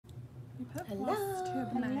put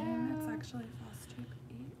Flosstube 9. It's actually Flosstube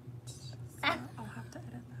 8. So I'll have to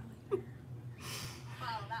edit that later. Wow,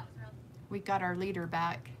 that was real. We got our leader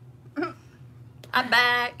back. I'm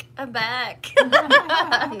back. I'm back.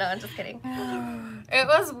 No, I'm just kidding. It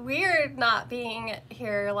was weird not being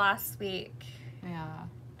here last week. Yeah,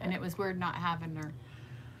 and it was weird not having her.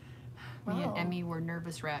 Me and Wow. Emmy were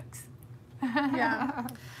nervous wrecks. Yeah.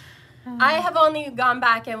 I have only gone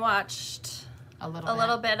back and watched A little a bit.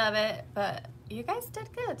 little bit of it, but you guys did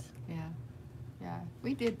good. Yeah, yeah,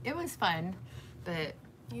 we did. It was fun, but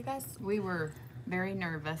You guys. we were very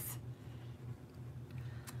nervous.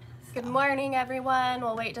 Good morning, everyone.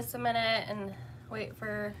 We'll wait just a minute and wait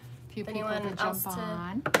for Few people anyone to else jump to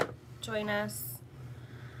on. join us.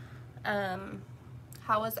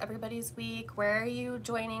 How was everybody's week? Where are you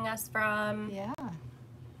joining us from? Yeah.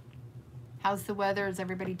 How's the weather? Is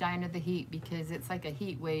everybody dying of the heat? Because it's like a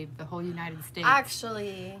heat wave, the whole United States.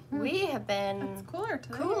 Actually, we have been It's cooler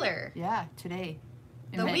today. cooler. Yeah, today.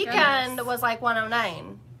 The Thank weekend goodness. was like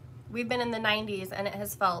 109. We've been in the 90s and it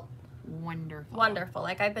has felt Wonderful. wonderful.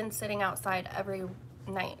 Like I've been sitting outside every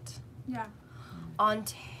night. Yeah.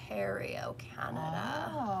 Ontario,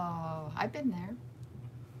 Canada. Oh, I've been there.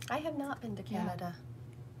 I have not been to Canada.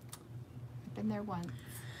 I've been there once.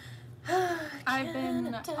 I've been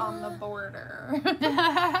Canada. on the border in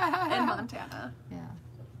yeah. Montana. Yeah.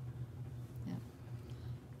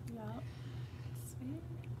 Yep. Sweet.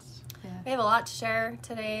 We have a lot to share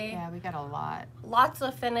today. Yeah, we got a lot. Lots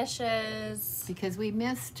of finishes. Because we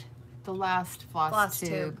missed the last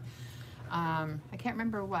Flosstube. Flosstube. I can't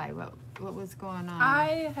remember why. What was going on?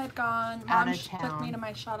 I had gone. Out Mom of took town. me to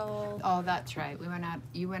my shuttle. Oh, that's right. We went out.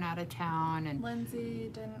 You went out of town, and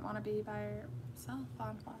Lindsay didn't want to be by herself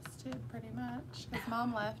on Flosstube pretty much. Because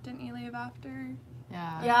Mom left. Didn't you leave after?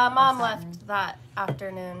 Yeah, Mom or something. left that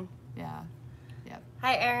afternoon. Yeah.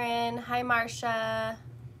 Hi, Erin. Hi, Marcia.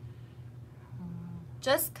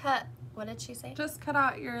 Just cut. What did she say? Just cut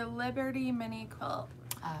out your Liberty mini quilt.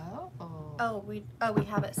 Oh. Oh, we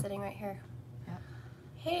have it sitting right here. Yep.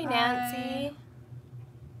 Hey, Hi. Nancy.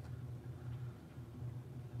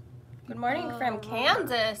 Good morning from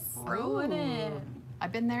Kansas. Rolling in.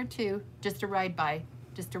 I've been there too. Just a ride by.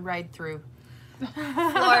 Just a ride through.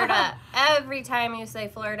 Florida. Every time you say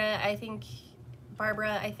Florida, I think,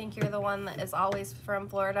 Barbara, I think you're the one that is always from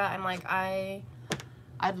Florida. I'm like, I'd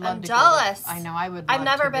love I'm to jealous. Go. I know. I would. I've love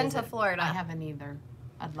never to been visit. to Florida. I haven't either.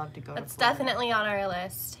 I'd love to go. That's to Florida. definitely on our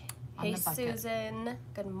list. On Hey, the bucket. Susan.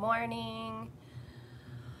 Good morning.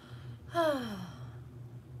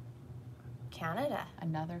 Canada.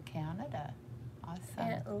 Another Canada. Awesome.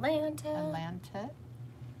 Atlanta. Atlanta.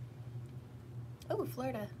 Oh,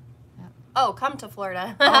 Florida. Yeah. Oh, come to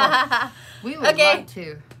Florida. Oh. We would Okay. love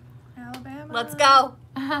to. Alabama. Let's go.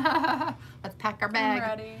 Let's pack our I'm bag.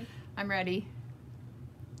 ready. I'm ready.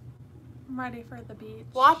 I'm ready for the beach.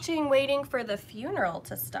 Waiting for the funeral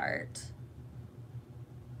to start.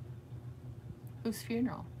 Whose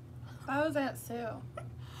funeral? That was Aunt Sue.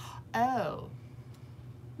 Oh.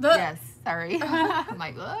 The- Yes. Sorry. I'm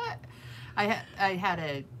like, what? I had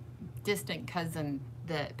a distant cousin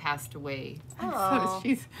that passed away. Oh.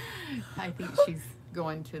 So I think she's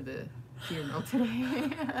going to the funeral today.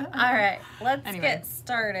 All right, let's Anyway. get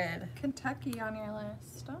started. Kentucky on your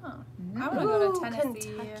list. Oh. Mm. I want to go Ooh, to Tennessee.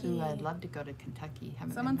 Kentucky. Ooh, I'd love to go to Kentucky.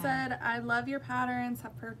 Haven't Someone been there. said, I love your patterns,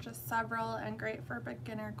 have purchased several, and great for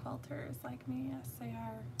beginner quilters like me. Yes, they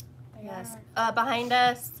are. They Yes. are. Behind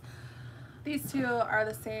us, These two are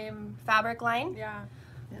the same. fabric line. Yeah.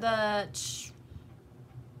 The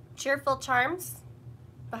Cheerful Charms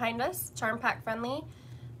behind us, Charm Pack friendly.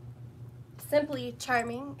 Simply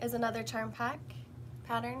Charming is another Charm Pack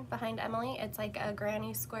pattern behind Emily. It's like a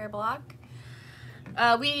granny square block.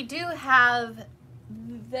 We do have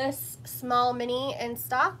this small mini in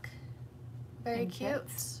stock. Very And cute.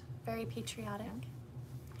 kits. Very patriotic.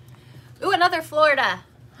 Ooh, another Florida.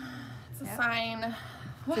 It's a Yep. sign.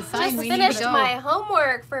 It's a Just sign we need to finished go. my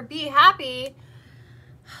homework for Be Happy.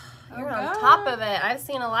 You're Oh, on God. top of it. I've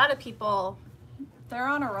seen a lot of people. They're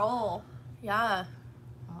on a roll. Yeah.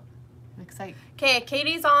 Looks like. Okay,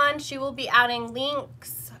 Katie's on. She will be adding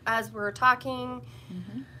links as we're talking.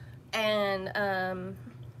 Mhm. And,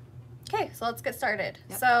 okay, so let's get started.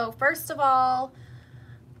 Yep. So, first of all,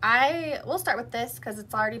 we'll start with this because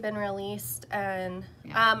it's already been released. And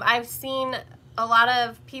Yeah. I've seen a lot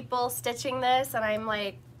of people stitching this, and I'm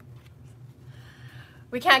like,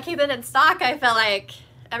 we can't keep it in stock, I feel like.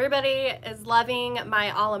 Everybody is loving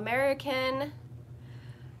my All-American.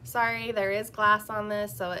 Sorry, there is glass on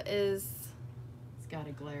this, so it is, It's got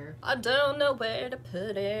a glare. I don't know where to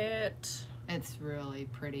put it. It's really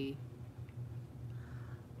pretty.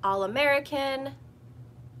 All-American.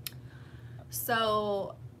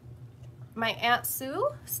 So my Aunt Sue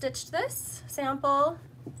stitched this sample,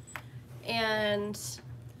 and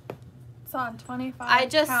It's on 25 I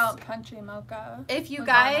just- count country mocha. if you was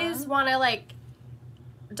guys on want to like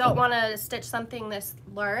don't want to stitch something this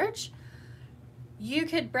large, you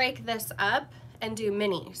could break this up and do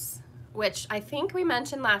minis, which I think we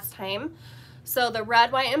mentioned last time. So the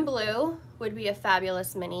red, white, and blue would be a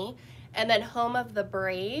fabulous mini, and then Home of the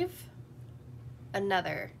Brave,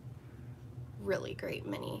 another really great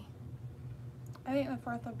mini. I think the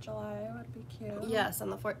 4th of July would be cute. Yes, on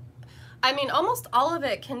the 4th. I mean, almost all of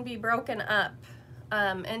it can be broken up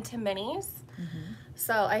into minis.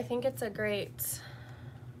 So I think it's a great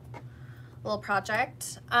little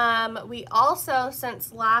project. We also,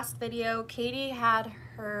 since last video, Katie had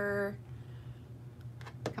her...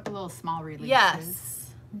 A couple little small releases.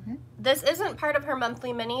 Yes. This isn't part of her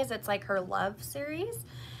monthly minis. It's like her love series.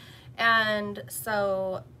 And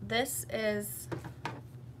so this is...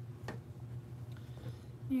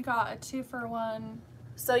 You got a 2-for-1.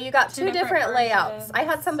 So you got two different layouts. versions. I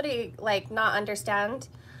had somebody like not understand.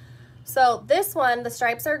 So this one, the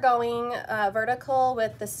stripes are going vertical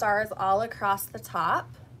with the stars all across the top.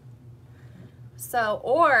 So,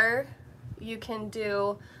 or you can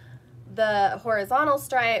do the horizontal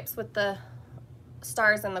stripes with the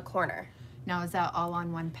stars in the corner. Now, is that all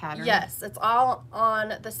on one pattern? Yes, it's all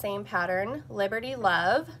on the same pattern, Liberty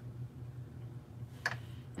Love.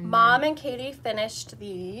 And Mom and Katie finished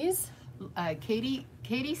these. Katie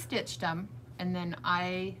stitched them, and then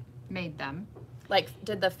I made them. Like,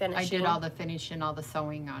 did the finishing. I did all the finish and all the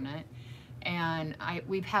sewing on it. And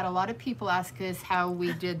we've had a lot of people ask us how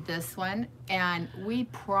we did this one, and we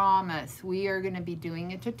promise we are going to be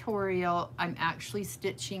doing a tutorial. I'm actually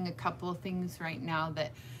stitching a couple of things right now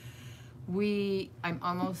that I'm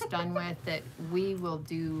almost done with, that we will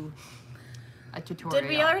do a tutorial. Did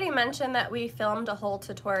we already mention that we filmed a whole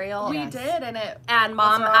tutorial? We Yes. did, and it And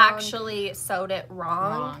Mom was wrong. actually sewed it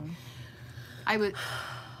wrong. Wrong.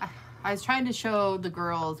 I was trying to show the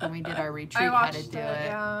girls when we did our retreat I how watched to do it, it,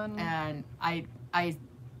 yeah, and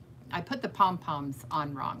I put the pom-poms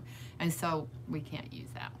on wrong, and so we can't use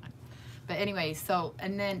that one. But anyway, so,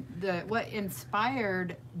 and then what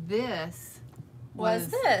inspired this Was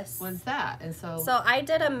this. was that, and so I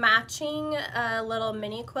did a matching little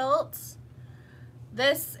mini quilt.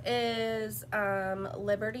 This is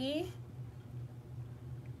Liberty.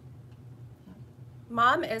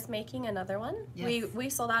 Mom is making another one. Yes. We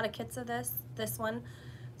sold out of kits of this one.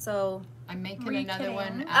 So I'm making Were you another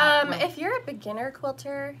one. kidding? if you're a beginner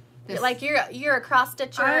quilter, This- like you're a cross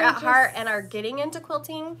stitcher I at heart just- and are getting into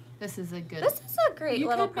quilting, this is a good. this is a great You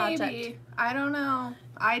little could project. maybe. I don't know.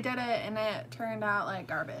 I did it, and it turned out like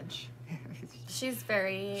garbage. She's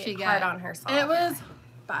very She hard got- on herself. It was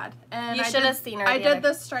bad. And You I should did- have seen her I the other- did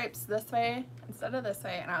the stripes this way instead of this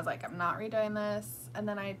way, and I was like, I'm not redoing this. And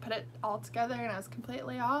then I put it all together, and I was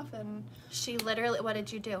completely off. And She literally, what did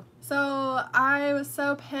you do? so I was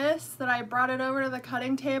so pissed that I brought it over to the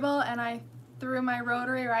cutting table, and I threw my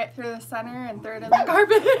rotary right through the center and threw it in the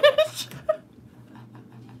garbage.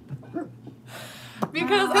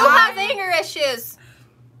 Because Who has anger issues?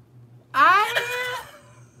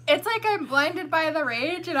 It's like I'm blinded by the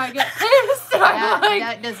rage, and I get pissed. And I'm like,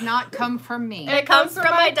 that does not come from me. It comes from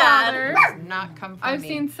my dad. father. Does not come from I've me.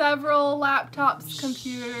 seen several laptops,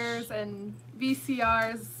 computers, and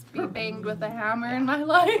VCRs be banged with a hammer in my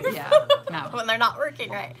life. Yeah, no, When they're not working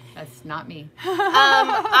right. that's not me.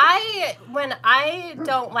 When I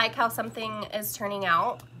don't like how something is turning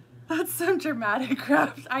out, That's some dramatic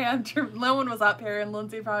crap. No one was up here, and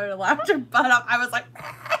Lindsay probably laughed her butt up. I was like,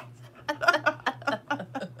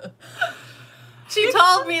 she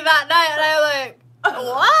told me that night, and I was like,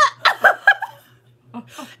 what?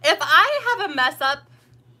 If I have a mess up,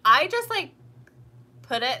 I just like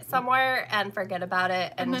put it somewhere and forget about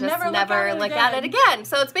it and then just never never look look at at it it again.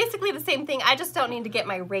 So it's basically the same thing. I just don't need to get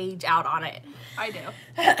my rage out on it. I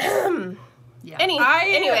do. Yeah.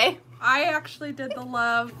 Anyway. I actually did the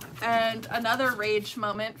love, and another rage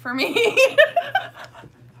moment for me.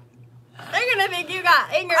 They're gonna think you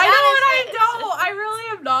got anger I management. don't. I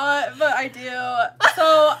really am not, but I do.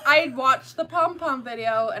 So I watched the pom-pom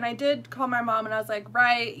video, and I did call my mom, and I was like,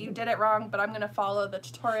 right, you did it wrong, but I'm going to follow the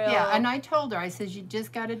tutorial. Yeah, and I told her, I said, you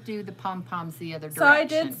just got to do the pom-poms the other direction. So I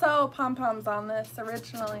did sew pom-poms on this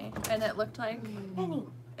originally, and it looked like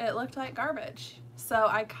garbage. So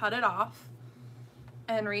I cut it off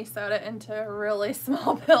and resewed it into a really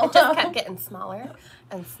small pillow. It just kept getting smaller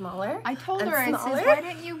and smaller. I told and her, I smaller. said, why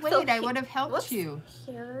didn't you wait? So I would have helped whoops. you.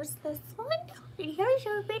 Here's this one. Here's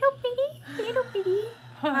your little bitty.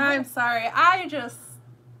 I'm sorry. I just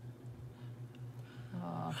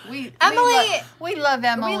Emily, we love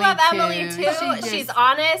Emily. We love Emily too. She's She's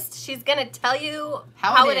honest. She's gonna tell you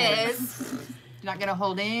how it is. Not gonna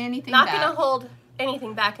hold anything Not back. gonna hold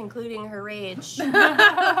anything back, including her rage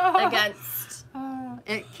against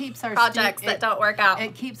it keeps our projects that don't work out.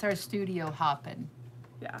 It keeps our studio hopping.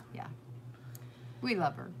 Yeah. Yeah. We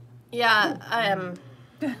love her. Yeah.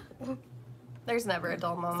 There's never a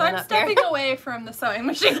dull moment So I'm up stepping there. away from the sewing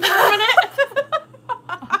machine for a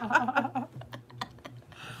minute.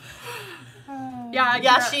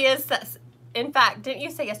 Yeah, she is. In fact, didn't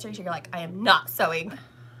you say yesterday you're like, I am not sewing.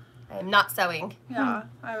 I am not sewing. Yeah,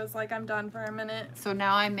 I was like, I'm done for a minute. So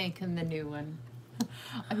now I'm making the new one.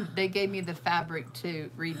 They gave me the fabric to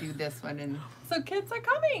redo this one, and So kids are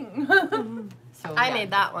coming. so I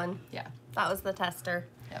made that one. Yeah. That was the tester.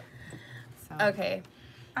 Yep. So, Okay.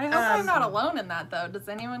 I hope I'm not alone in that though. Does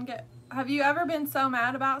anyone have you ever been so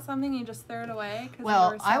mad about something you just threw it away? 'Cause well,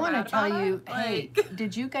 you were so I want mad to tell about you, it? hey, Like-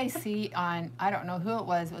 did you guys see on, I don't know who it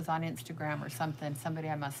was on Instagram or something, somebody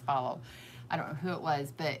I must follow. I don't know who it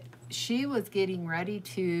was, but she was getting ready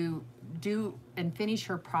to do and finish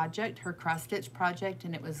her project, her cross stitch project,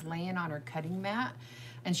 and it was laying on her cutting mat,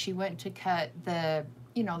 and she went to cut the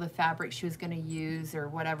the fabric she was going to use or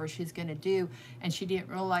whatever she's going to do, and she didn't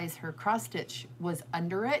realize her cross stitch was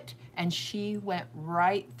under it, and she went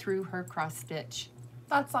right through her cross stitch.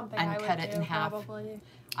 That's something and I would cut it do, in half. probably.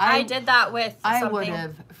 I did that with I something. would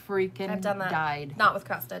have freaking I've done that. died. Not with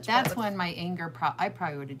cross stitch. That's but with, when my anger, I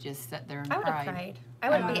probably would have just sat there and I would have cried. cried. I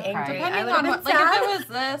wouldn't I be would've cried. angry. I Depending would on have what, been like sad. if it was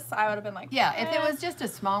this, I would have been like, Yeah, if it eh. was just a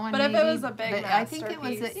small one, But if it maybe, was a big but I think it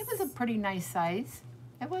was masterpiece. a pretty nice size.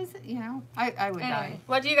 It was, I would die. Anyway.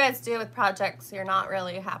 What do you guys do with projects you're not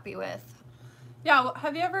really happy with? Yeah, well,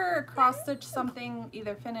 have you ever cross-stitched something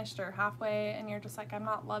either finished or halfway and you're just like, I'm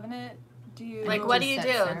not loving it? Do you Like, what do you Just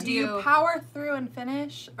do? sits there. do you power through and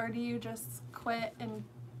finish, or do you just quit and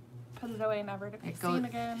put it away, never to be It goes- seen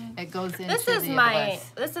again? It goes into This is the my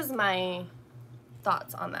abyss.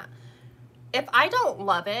 thoughts on that. If I don't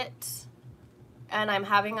love it and I'm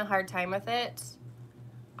having a hard time with it,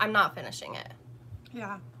 I'm not finishing it.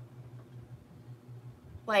 Yeah.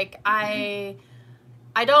 Like I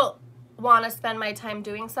don't want to spend my time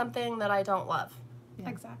doing something that I don't love. Yeah.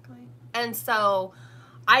 Exactly. And so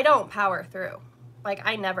I don't power through. Like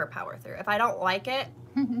I never power through. If I don't like it,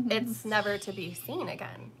 it's never to be seen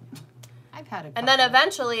again. I've had a And then couple.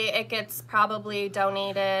 eventually it gets probably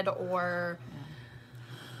donated or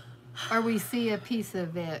we see a piece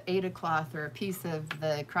of the Ada cloth or a piece of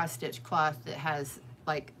the cross stitch cloth that has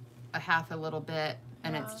like a half a little bit,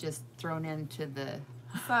 and it's just thrown into the.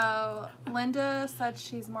 So Linda said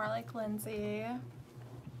she's more like Lindsay.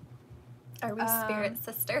 are we spirit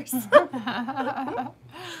sisters?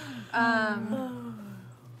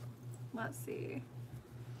 Let's see.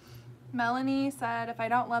 Melanie said, if I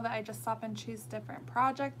don't love it, I just stop and choose different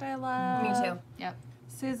project I love. Me too. Yep.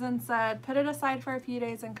 Susan said, put it aside for a few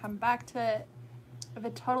days and come back to it. If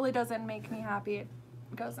it totally doesn't make me happy, it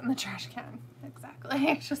goes in the trash can.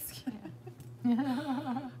 Exactly. Just kidding.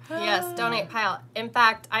 Yes, donate pile. In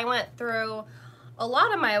fact, I went through a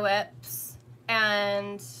lot of my whips,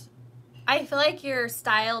 and I feel like your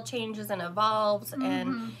style changes and evolves,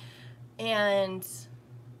 and Mine's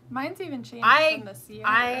even changed in this year.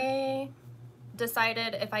 I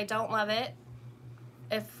decided if I don't love it,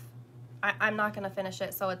 if I'm not going to finish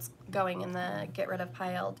it, so it's going in the get rid of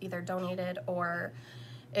pile, either donated or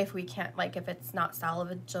if we can't, like if it's not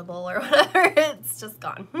salvageable or whatever, it's just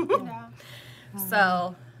gone. Yeah.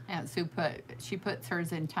 So Aunt Sue she puts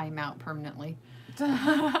hers in timeout permanently.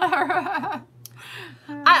 I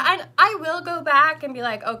will go back and be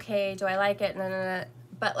like, okay, do I like it? No.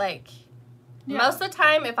 But like most of the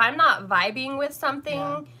time, if I'm not vibing with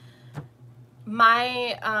something,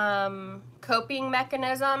 my coping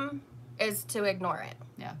mechanism is to ignore it.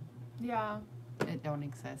 Yeah. Yeah. It don't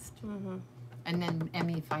exist. Mm-hmm. And then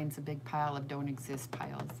Emmy finds a big pile of don't exist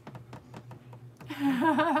piles.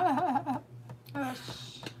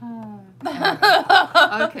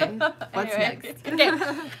 Okay. What's next? Okay.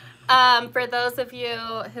 For those of you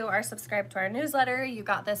who are subscribed to our newsletter, you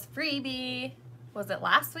got this freebie. Was it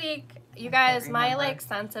last week? You guys, my remember. like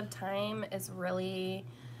sense of time is really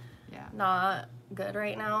Yeah. not good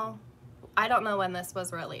right now. I don't know when this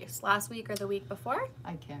was released. Last week or the week before?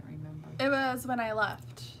 I can't remember. It was when I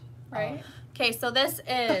left, right? Okay, so this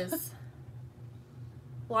is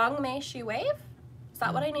Long May She Wave? Is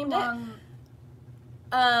that what I named it?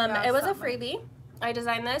 Yeah, It was a something. freebie. I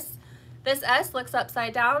designed this. This S looks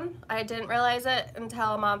upside down. I didn't realize it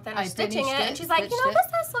until Mom I finished stitching finished it. it, And she's like, stitched it.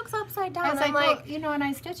 this S looks upside down. I was And I'm like, like, well, and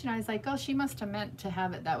I stitched and I was like, oh, she must have meant to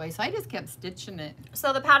have it that way. So I just kept stitching it.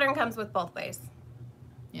 so the pattern comes with both ways.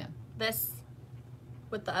 this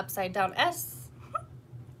with the upside down S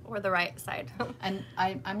or the right side. And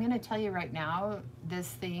I'm going to tell you right now, this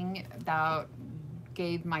thing that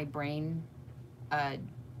gave my brain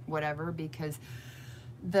whatever, because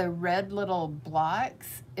the red little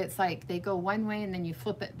blocks, it's like they go one way and then you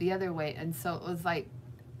flip it the other way. And so it was like,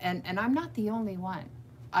 and I'm not the only one.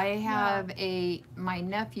 I have my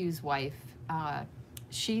nephew's wife,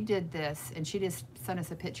 she did this, and she just sent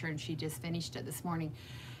us a picture, and she just finished it this morning.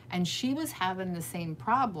 And she was having the same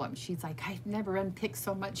problem. She's like, I've never unpicked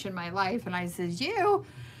so much in my life. And I says,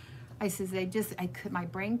 my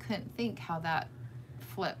brain couldn't think how that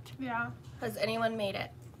flipped. Yeah. Has anyone made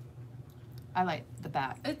it? I like the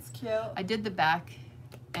back. It's cute. I did the back,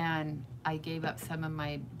 and I gave up some of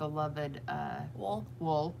my beloved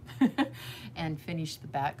wool and finished the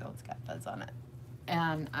back. Oh, it's got fuzz on it.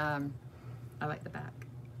 And I like the back.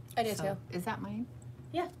 I do too. Is that mine?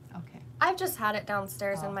 Yeah. Okay. I've just had it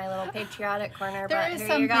downstairs in my little patriotic corner, There but is here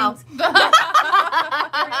some you go.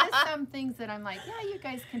 there is some things that I'm like, yeah, you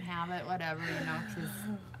guys can have it, whatever, you know, because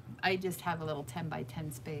I just have a little 10 by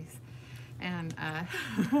 10 space, and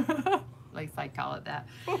like I call it that.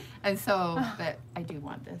 And so, but I do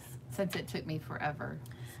want this since it took me forever.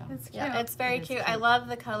 So. It's cute. Yeah, it's very It is cute. cute. I love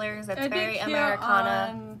the colors. It's It'd very be cute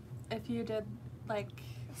Americana. if you did like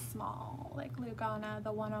small, like Lugana,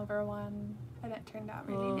 the 1/1, and it turned out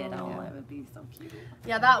really little. Yeah. It would be so cute.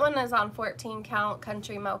 Yeah, that one is on 14 count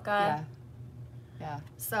country mocha. Yeah.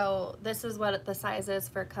 So this is what the size is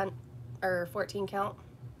for 14 count.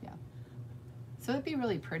 So it'd be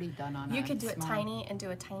really pretty done on. You could do it small. tiny and do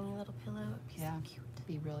a tiny little pillow. It'd be Yeah, so cute. it'd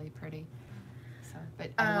be really pretty. So, but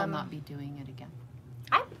I will not be doing it again.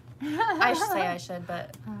 I should say I should,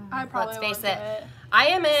 but I probably let's face won't it. do it. I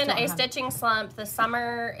am in Still a have- stitching slump. The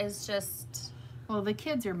summer is just. Well, the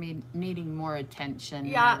kids are needing more attention.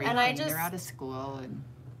 Yeah, and and I everything. They're just- out of school, and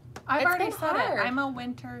I've It's already been said hard. it. I'm a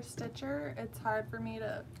winter stitcher. It's hard for me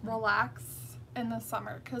to relax in the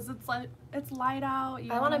summer because it's light out.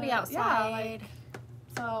 I want to be outside. Yeah, like,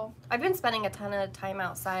 so I've been spending a ton of time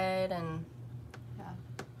outside, and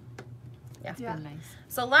it's Yeah. been nice.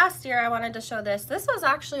 so last year I wanted to show this. This was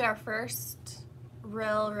actually our first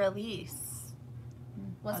real release,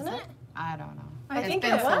 wasn't Was it? I don't know. I think it's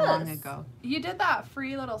been it so long was. ago. you did that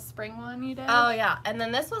free little spring one you did. Oh yeah, and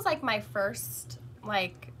then this was like my first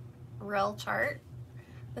like real chart.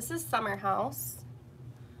 This is Summer House.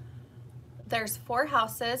 There's 4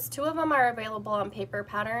 houses. 2 of them are available on paper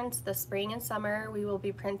patterns. The spring and summer, we will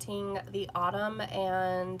be printing the autumn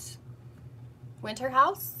and winter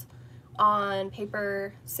house on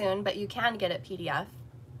paper soon, but you can get it PDF.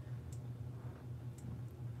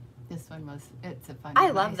 This one it's a fun I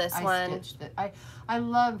one. love this one. Stitched it. I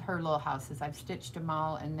love her little houses. I've stitched them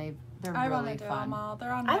all, and they're I want really to do fun. them all.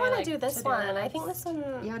 They're on I my, want to like, do this to-do one. I think list. this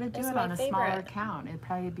one You ought to do is it my on a favorite. smaller count. It'd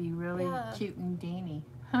probably be really Yeah. cute and dainty.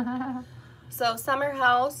 So Summer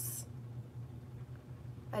House,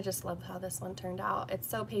 I just love how this one turned out. It's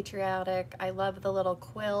so patriotic. I love the little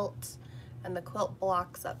quilt and the quilt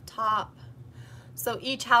blocks up top. So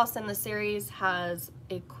each house in the series has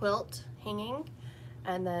a quilt hanging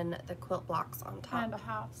and then the quilt blocks on top. And a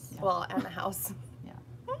house. Yeah. Well, and a house. Yeah.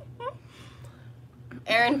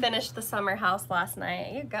 Erin finished the Summer House last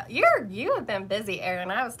night. You have been busy,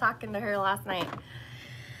 Erin. I was talking to her last night.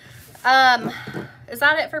 Is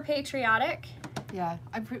that it for patriotic? Yeah,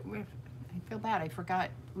 I feel bad. I forgot.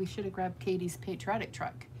 We should have grabbed Katie's patriotic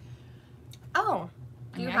truck. Oh,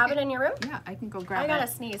 do you I have can- it in your room? Yeah, I can go grab I gotta it.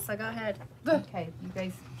 sneeze, so go ahead. Okay, you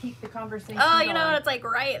guys keep the conversation Oh, going. you know what? It's like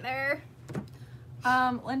right there.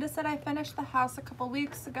 Linda said I finished the house a couple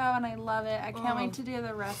weeks ago and I love it. I can't wait to do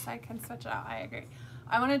the rest. I can switch it out. I agree.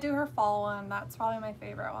 I want to do her fall one. That's probably my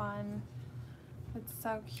favorite one. It's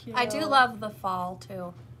so cute. I do love the fall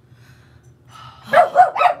too.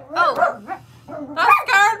 Oh, That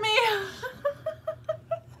scared me.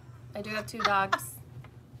 I do have 2 dogs.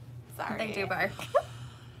 Sorry. They do bark.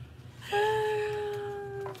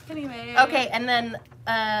 Anyway. Okay, and then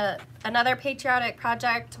another patriotic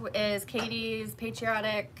project is Katie's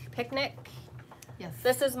patriotic picnic. Yes.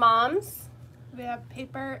 This is Mom's We have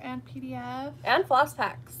paper and PDF and floss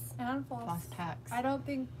packs. and floss. Floss packs. I don't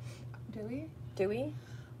think. Do we? Do we?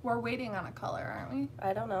 We're waiting on a color, aren't we?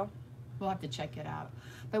 I don't know. We'll have to check it out.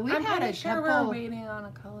 But we've I'm had pretty a sure couple. we're waiting on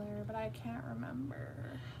a color, but I can't remember.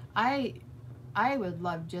 I would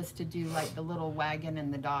love just to do like the little wagon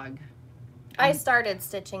and the dog. I started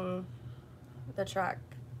stitching the truck.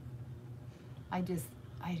 I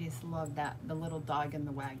just love that, the little dog in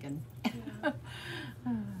the wagon. Yeah.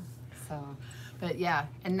 So, but yeah,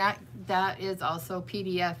 and that is also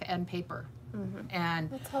PDF and paper.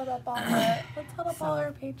 And let's hold up all the, let's hold up all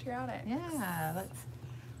our patriotic. yeah,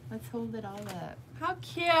 let's hold it all up. How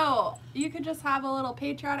cute! You could just have a little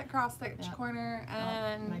patriotic cross stitch corner,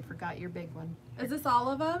 And and I forgot your big one. is this all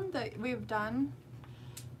of them that we've done?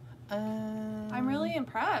 I'm really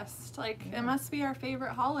impressed. Like, it must be our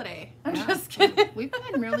favorite holiday. I'm just kidding. We've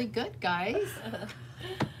done really good, guys.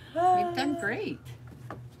 We've done great.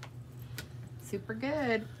 Super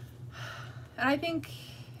good. And I think,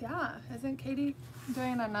 yeah, isn't Katie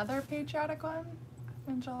doing another patriotic one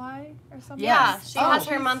in July or something? Yeah, Yes. she Oh, has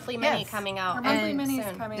her monthly mini yes. coming out. Her monthly And mini's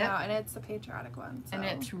soon. coming out, and it's a patriotic one. So. And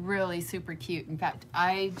it's really super cute. In fact,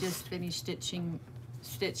 I just finished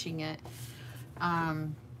stitching it.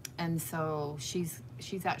 And so she's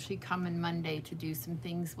actually coming Monday to do some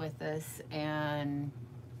things with us, and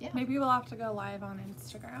yeah, Maybe we'll have to go live on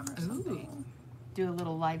Instagram or something. do a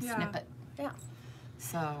little live snippet. Yeah.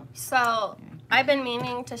 So I've been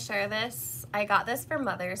meaning to share this. I got this for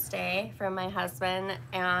Mother's Day from my husband,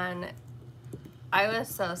 and I was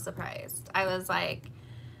so surprised. I was like,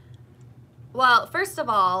 well, first of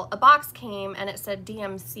all, a box came and it said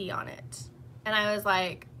DMC on it. And I was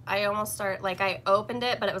like, I almost I opened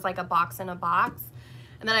it, but it was like a box in a box.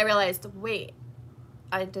 And then I realized, wait,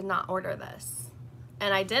 I did not order this.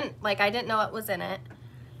 And I didn't know what was in it.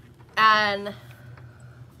 And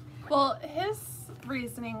Well, his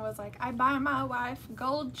reasoning was like, I buy my wife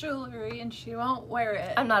gold jewelry and she won't wear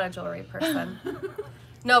it. I'm not a jewelry person.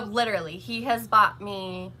 No, literally. He has bought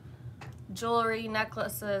me jewelry,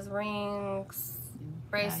 necklaces, rings,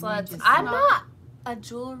 bracelets. just I'm not- not a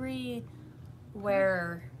jewelry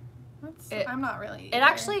wearer. I'm not really. It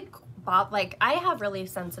actually, I have really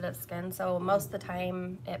sensitive skin, so most of the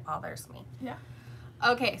time it bothers me. Yeah.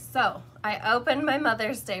 Okay, so I opened my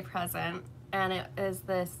Mother's Day present, and it is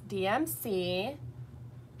this DMC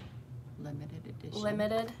limited edition.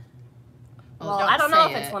 limited. Well, Well, I don't know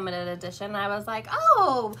if say it's it. limited edition. I was like,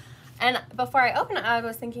 oh. And before I opened it, I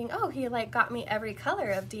was thinking, oh, he got me every color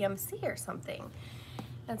of DMC or something.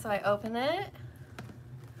 And so I open it.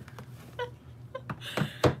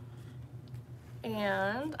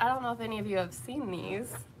 And I don't know if any of you have seen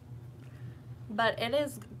these, but it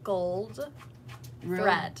is gold Real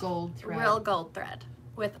thread. gold thread. Real gold thread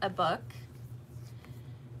with a book.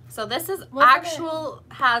 So this is Wasn't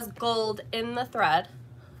has gold in the thread.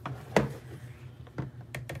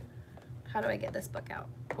 How do I get this book out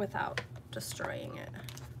without destroying it?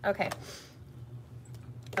 Okay.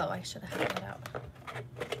 Oh, I should have had it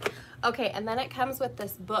out. Okay, and then it comes with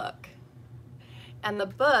this book. And the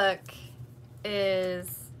book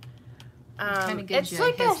is kinda gives it's you a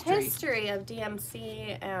like a history. history of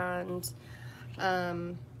DMC, and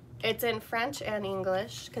it's in French and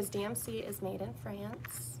English because DMC is made in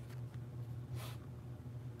France.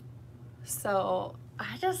 So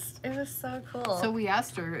it was so cool. So we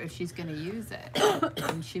asked her if she's going to use it,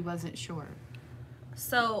 and she wasn't sure.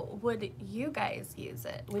 So would you guys use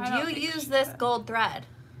it? Would I don't you think use she this would. gold thread?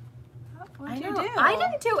 What'd I you know. do? I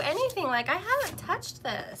didn't do anything. I haven't touched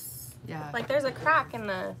this. Yeah, There's a crack in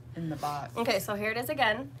the... in the box. Okay, so here it is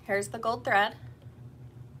again. Here's the gold thread.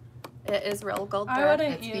 It is real gold I thread.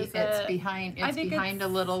 wouldn't use It's it. behind. I It's think behind a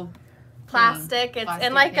it's- little Plastic. It's Plastic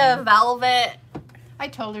in a thing. velvet. I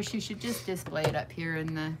told her she should just display it up here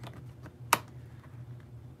in the.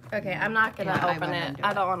 Okay, I'm not gonna Yeah, I open wouldn't it. do I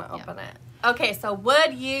it. don't want to Yeah. open it. Okay, so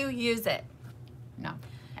would you use it? No,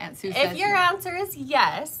 Aunt Sue If says your no. answer is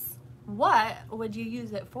yes, what would you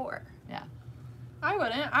use it for? I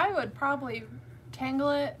wouldn't. I would probably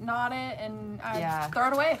tangle it, knot it, and I'd Yeah. throw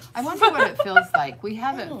it away. I wonder what it feels like. We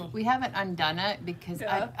haven't undone it because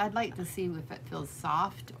Yeah. I'd like to see if it feels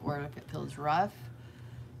soft or if it feels rough.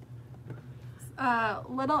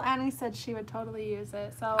 Little Annie said she would totally use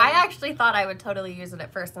it. So I actually thought I would totally use it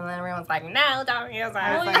at first, and then everyone's like, no, don't use it.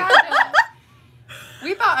 I Well, was you like, gotta do it.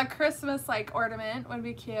 We thought a Christmas ornament would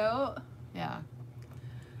be cute. Yeah,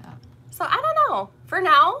 so I don't know. For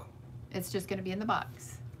now, it's just going to be in the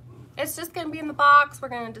box. it's just going to be in the box. We're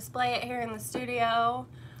going to display it here in the studio.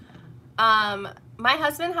 My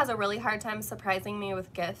husband has a really hard time surprising me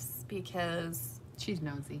with gifts because, She's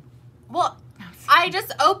nosy. well, I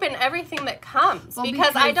just open everything that comes Well,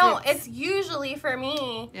 because I because don't, it's- it's usually for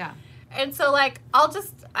me. Yeah. And so,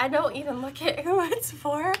 I don't even look at who it's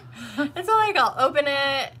for. And so, I'll open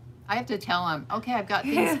it. I have to tell him, okay, I've got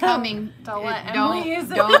things coming. Don't let don't Emily use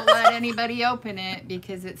it. don't let anybody open it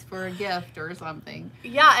because it's for a gift or something.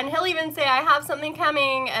 Yeah, and he'll even say, I have something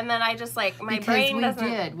coming. And then I just, my Because brain we doesn't.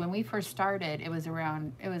 did when we first started. It was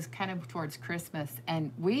kind of towards Christmas,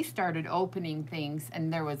 and we started opening things,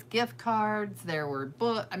 and there was gift cards, there were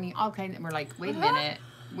all kinds. And we're like, wait a minute,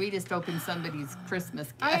 We just opened somebody's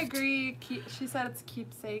Christmas gift. I agree. She said it's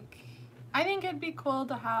keepsake. I think it'd be cool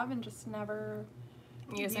to have and just never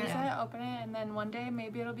use it, open it, and then one day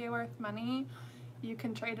maybe it'll be worth money. You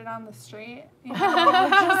can trade it on the street. You know,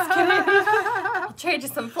 just kidding. I'll trade you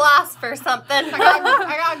some floss for something.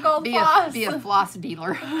 I got gold floss. Be a floss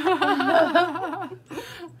dealer.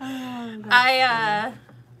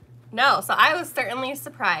 No, so I was certainly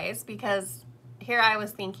surprised because here I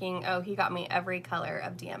was thinking, oh, he got me every color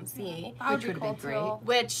of DMC. Which would be great.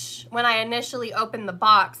 Which, when I initially opened the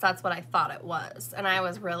box, that's what I thought it was. And I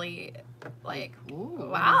was really like, ooh,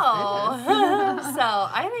 wow. So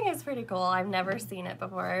I think it's pretty cool. I've never seen it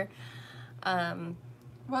before.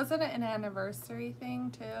 Wasn't it an anniversary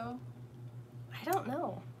thing too? I don't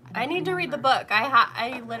know. I need to read the book.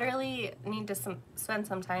 I literally need to spend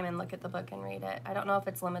some time and look at the book and read it. I don't know if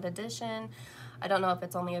it's limited edition. I don't know if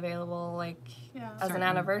it's only available like as an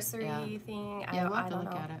anniversary thing. Yeah, we'll I have to don't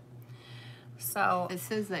look know. at it. So it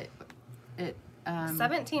says that it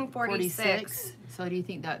 1746. So do you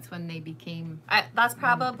think that's when they became? That's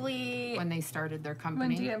probably when they started their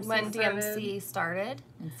company. When DMC started.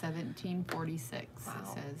 In 1746. Wow. It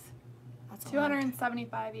says. That's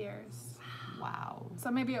 275 years. Wow. So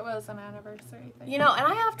maybe it was an anniversary thing. You know, and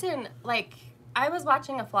I often I was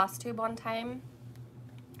watching a Flosstube one time.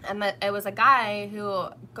 And it was a guy who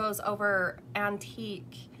goes over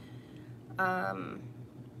antique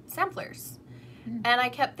samplers. And I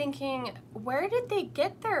kept thinking, where did they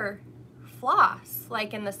get their floss,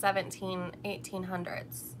 like in the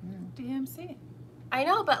 1800s? DMC. I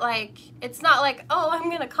know, but it's not like, oh, I'm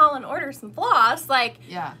going to call and order some floss.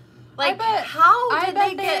 Yeah. How did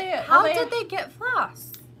they get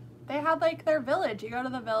floss? They had their village. You go to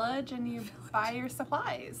the village and you buy your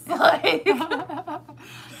supplies. They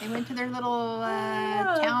went to their little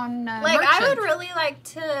town merchant. I would really like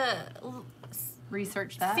to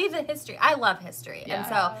research that. See the history. I love history. Yeah, and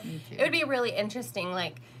so me too. it would be really interesting,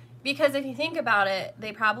 because if you think about it,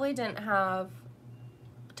 they probably didn't have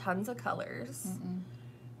tons of colors.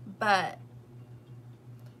 But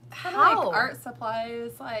how? Art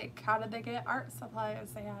supplies, how did they get art supplies?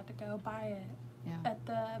 They had to go buy it. Yeah. At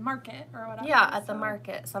the market or whatever. Yeah, at the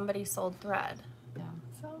market. Somebody sold thread. Yeah.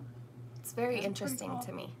 So it's very interesting cool.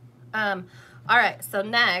 to me. All right, so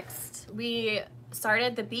next we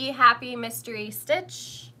started the Be Happy Mystery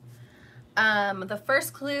Stitch. The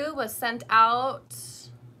first clue was sent out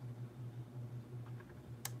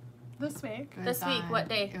this week. What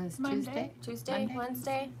day? It was Monday. Tuesday?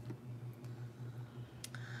 Wednesday?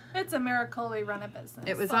 It's a miracle we run a business.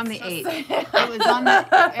 It was on the 8th. It was on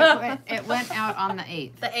the. It went out on the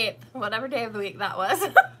 8th. The 8th, whatever day of the week that was.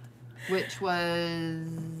 Which was.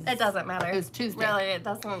 It doesn't matter. It was Tuesday. Really, it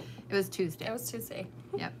doesn't. It was Tuesday. It was Tuesday.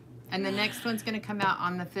 Yep. And the next one's going to come out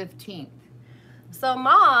on the 15th. So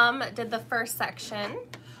Mom did the first section.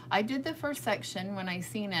 I did the first section when I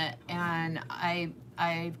seen it, and I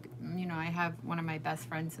have one of my best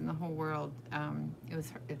friends in the whole world. It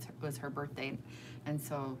was her birthday, and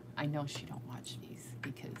so I know she don't watch these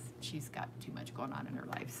because she's got too much going on in her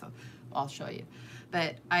life. So I'll show you.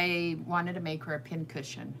 But I wanted to make her a pin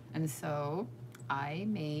cushion, and so I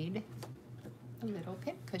made a little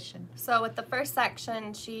pin cushion. So with the first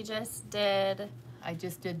section, I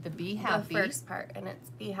just did the Be Happy. The first part, and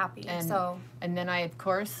it's Be Happy. And then I, of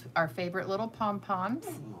course, our favorite little pom-poms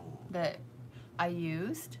that I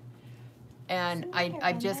used. And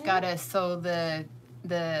I've just got to sew the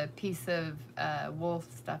piece of wool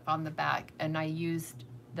stuff on the back, and I used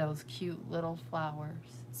those cute little flowers.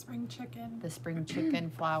 Spring chicken. The spring chicken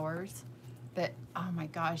flowers. But, oh my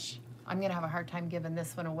gosh, I'm going to have a hard time giving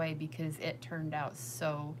this one away because it turned out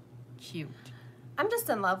so cute. I'm just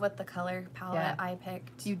in love with the color palette I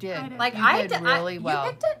picked. You did. I did really well.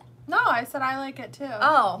 You picked it? No, I said I like it too.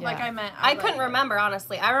 Oh. Yeah. I meant. I couldn't remember,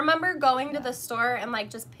 honestly. I remember going to the store and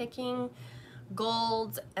just picking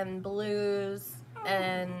golds and blues,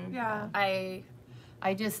 and it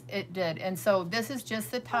did. And so this is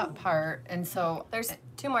just the top part, and so there's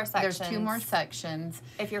two more sections. There's 2 more sections.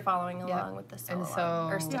 If you're following along with the sew and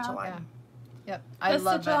along, or stitch along. Yeah. Yep. I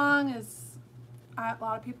love stitch along is. A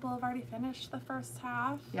lot of people have already finished the first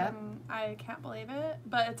half, and I can't believe it.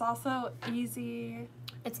 But it's also easy.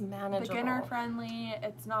 It's manageable. Beginner friendly.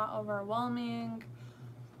 It's not overwhelming.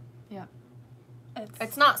 Yeah.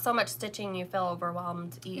 It's not so much stitching you feel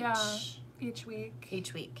overwhelmed each week.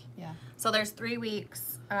 Each week. Yeah. So there's 3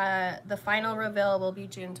 weeks. The final reveal will be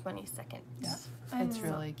June 22nd. Yeah. It's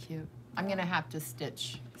really cute. I'm gonna have to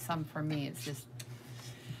stitch some for me. It's just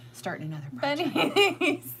starting another project. Benny,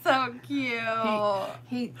 he's so cute.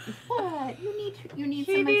 What? You need he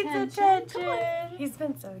some needs attention. attention. He's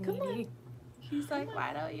been so needy. He's like,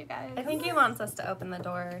 why don't you guys? I think he wants us to open the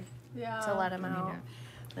door to let him out.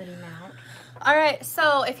 Let him out. All right,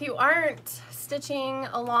 so if you aren't stitching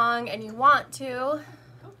along and you want to,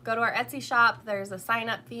 go to our Etsy shop. There's a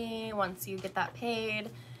sign-up fee. Once you get that paid,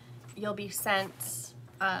 you'll be sent,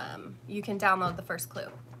 you can download the first clue.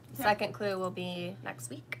 Second clue will be next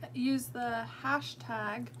week. Use the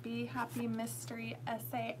hashtag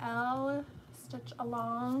BeHappyMysterySAL, stitch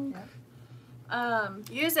along.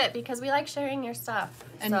 Use it because we like sharing your stuff.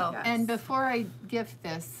 And, and before I gift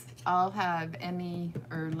this, I'll have Emmy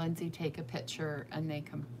or Lindsay take a picture and they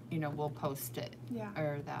can, you know, we'll post it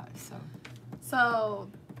or that. So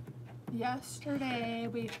yesterday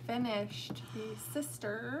we finished the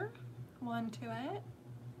sister one to it.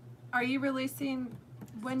 Are you releasing,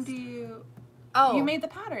 when do you, you made the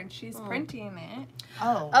pattern, she's printing it.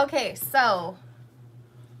 Okay, so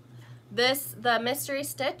the mystery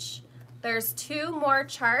stitch, there's 2 more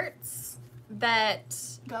charts that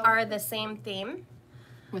are the same theme.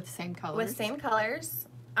 With the same colors. With same colors.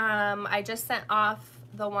 I just sent off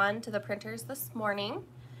the one to the printers this morning.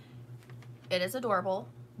 It is adorable.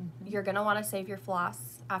 You're going to want to save your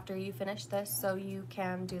floss after you finish this so you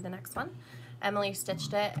can do the next one. Emily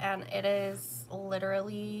stitched it and it is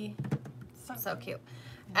literally so cute.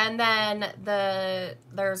 And then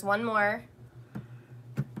there's one more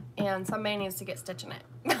and somebody needs to get stitching it.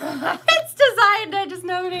 It's designed, I just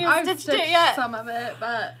nobody has stitched it yet. Some of it,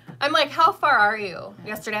 but I'm like, how far are you?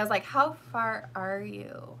 Yesterday I was like, how far are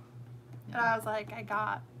you? And I was like, I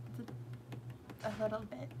got a little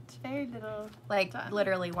bit, very little. Like done.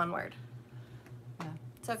 literally one word. Yeah.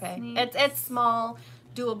 It's okay. Sneaks. It's small,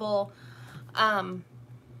 doable.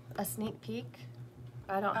 A sneak peek.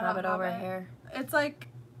 I don't have it over here. It's like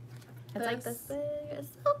like this big. It's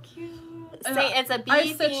so cute. And Say it's a bee I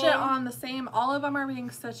stitched theme. it on the same. All of them are being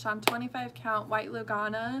stitched on 25 count white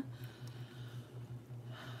Lugana.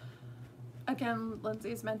 Again,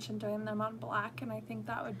 Lindsay's mentioned doing them on black, and I think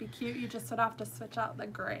that would be cute. You just would have to switch out the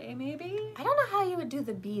gray, maybe. I don't know how you would do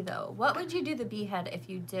the bee though. What would you do the bee head if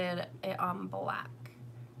you did it on black?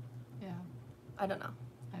 Yeah. I don't know.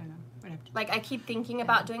 Like I keep thinking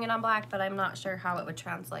about doing it on black, but I'm not sure how it would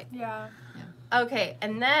translate. Yeah. Okay,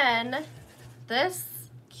 and then this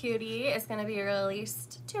cutie is going to be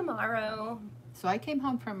released tomorrow. So I came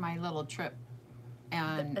home from my little trip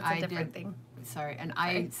and It's a different thing. Sorry, and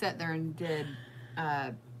I sat there and did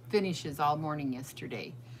finishes all morning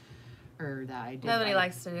yesterday. Or that I did. Nobody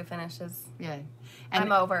likes to do finishes. Yeah. And,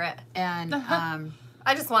 I'm over it. And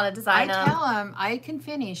I just want to design them. I tell them I can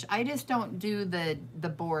finish. I just don't do the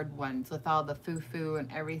board ones with all the foo-foo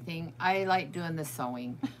and everything. I like doing the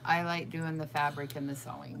sewing. I like doing the fabric and the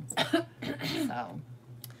sewing. So.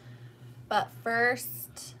 But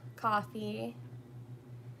first, coffee.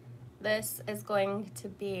 This is going to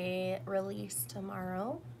be released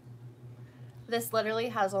tomorrow. This literally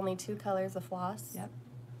has only 2 colors of floss. Yep.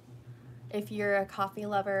 If you're a coffee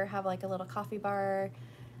lover, have like a little coffee bar.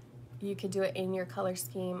 You could do it in your color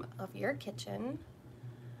scheme of your kitchen.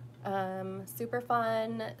 Super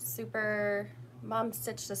fun, super, Mom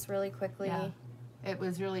stitched this really quickly. Yeah. It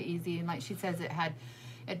was really easy, and like she says,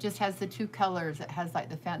 it just has the 2 colors. It has like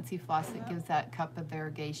the fancy floss that gives that cup of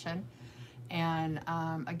variegation. And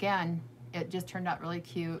again, it just turned out really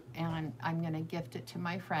cute, and I'm going to gift it to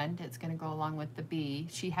my friend. It's going to go along with the bee.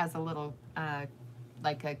 She has a little,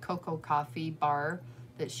 like a cocoa coffee bar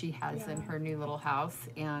that she has in her new little house,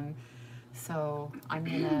 and so I'm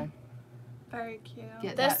going to very cute.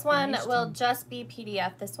 get This that one finished will and- just be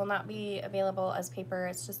PDF. This will not be available as paper.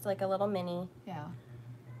 It's just like a little mini. Yeah.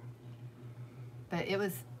 But it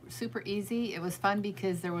was super easy. It was fun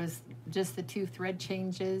because there was just the 2 thread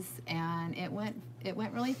changes, and it went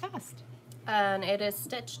really fast. And it is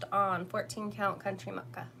stitched on 14 count country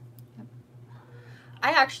mocha.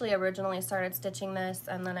 I actually originally stared stitching this,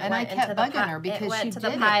 and then it went I kept into the bugging her because it went she to the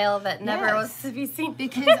did pile it. that never was to be seen.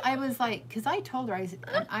 Because I was like, because I told her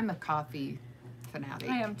I'm a coffee fanatic.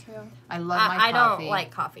 I am too. I love my coffee. I don't like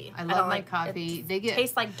coffee. I love my coffee. They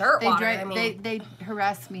tastes like dirt water. They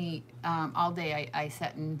harass me all day. I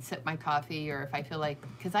sit and sip my coffee, or if I feel like,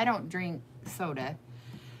 because I don't drink soda,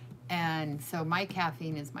 and so my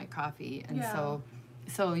caffeine is my coffee, and so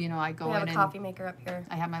you know, I go we have in a and coffee maker up here.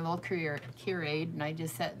 I have my little Keurig, and I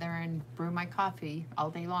just sit there and brew my coffee all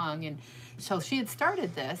day long. And so she had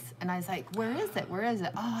started this, and I was like, "Where is it? Where is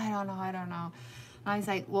it?" "Oh, I don't know." And I was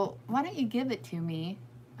like, "Well, why don't you give it to me,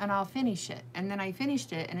 and I'll finish it." And then I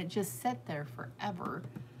finished it, and it just sat there forever.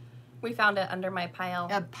 We found it under my pile.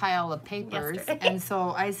 A pile of papers. Yesterday. And so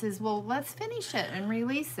I says, "Well, let's finish it and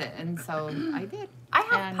release it." And so I did. I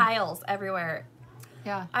have piles everywhere.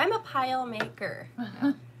 Yeah. I'm a pile maker.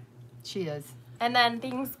 Yeah. She is. And then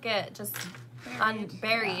things get just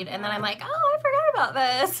unburied, Yeah. and then I'm like, oh, I forgot about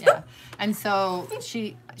this. Yeah. And so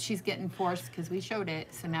she's getting forced because we showed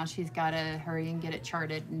it. So now she's got to hurry and get it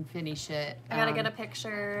charted and finish it. I gotta get a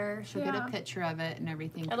picture. She'll get a picture of it and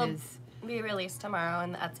everything. It'll be released tomorrow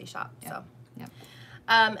in the Etsy shop. Yep. So. Yep.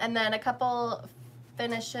 And then a couple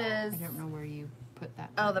finishes. I don't know where you put that.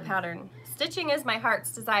 Oh, the pattern. Stitching is my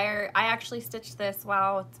heart's desire. I actually stitched this.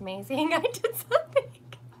 Wow, it's amazing. I did something.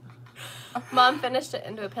 Mom finished it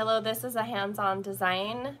into a pillow. This is a hands-on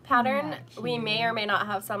design pattern. We may or may not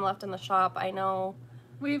have some left in the shop. I know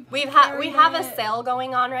we have a sale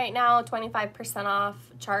going on right now, 25% off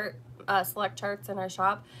select charts in our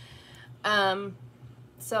shop.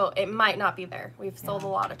 So it might not be there. We've sold a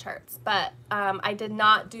lot of charts, but I did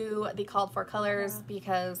not do the called for colors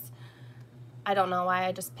because I don't know why.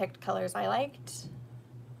 I just picked colors I liked,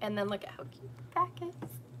 and then look at how cute the back is.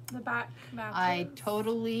 The back matches. I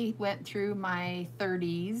totally went through my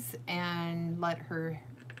 30s and let her.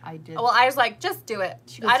 I did. Well, I was like, just do it.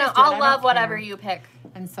 She goes, I'll love whatever you pick.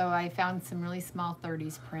 And so I found some really small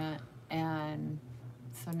 30s print, and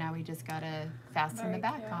so now we just gotta fasten the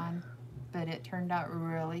back on. But it turned out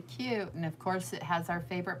really cute, and of course it has our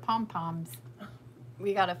favorite pom-poms.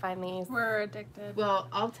 We gotta find these. We're addicted. Well,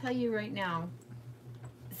 I'll tell you right now.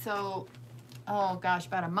 So, oh gosh,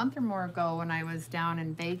 about a month or more ago when I was down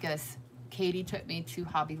in Vegas, Katie took me to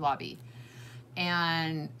Hobby Lobby.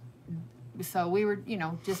 And so we were,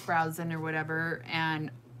 just browsing or whatever, and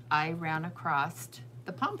I ran across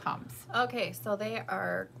the pom-poms. Okay, so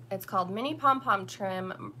it's called Mini Pom-Pom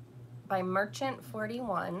Trim by Merchant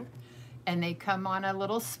 41. And they come on a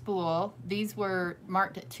little spool. These were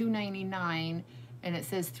marked at $2.99, and it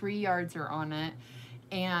says 3 yards are on it.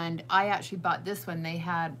 And I actually bought this one. They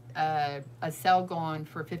had a sale going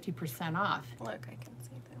for 50% off. Look, I can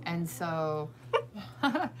see them.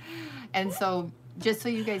 And so just so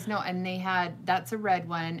you guys know, and that's a red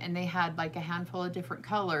one, and they had like a handful of different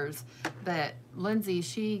colors. But Lindsay,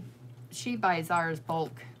 she buys ours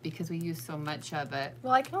bulk because we use so much of it.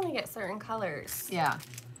 Well, I can only get certain colors. Yeah.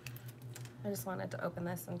 I just wanted to open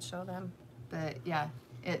this and show them. But yeah,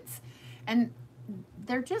 and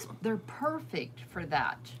they're perfect for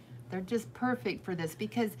that. They're just perfect for this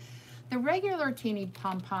because the regular teeny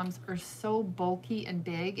pom-poms are so bulky and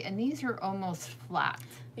big, and these are almost flat.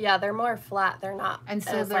 Yeah, they're more flat. They're not. And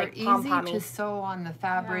so they're like easy pom-pommy. to sew on the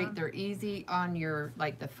fabric. Yeah. They're easy on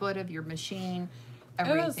the foot of your machine.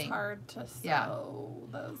 Everything. It was hard to sew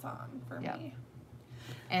those on for me.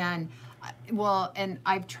 And and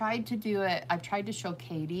I've tried to do it. I've tried to show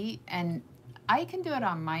Katie, and I can do it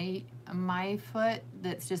on my foot.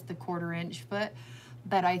 That's just the 1/4 inch foot.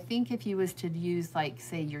 But I think if you was to use like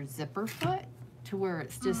say your zipper foot, to where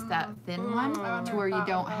it's just that thin one, to where you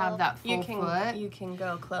don't have that full foot. You can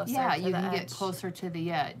go closer. Yeah, to you the can edge. get closer to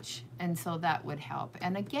the edge, and so that would help.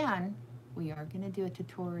 And again, we are going to do a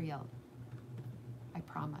tutorial. I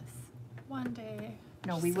promise. One day.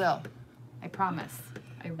 No, we will. I promise.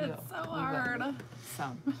 I will. It's so hard.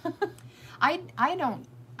 So, I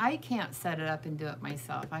can't set it up and do it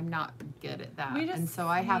myself. I'm not good at that. And so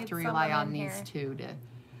I have to rely on these two to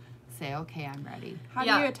say, okay, I'm ready. How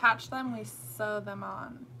do you attach them? We sew them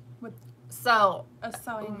on with a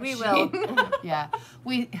sewing we machine. will. Yeah.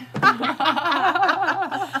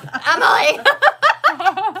 Emily.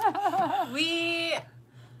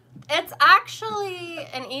 It's actually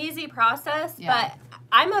an easy process, but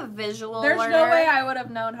I'm a visual learner. There's no way I would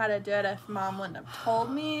have known how to do it if Mom wouldn't have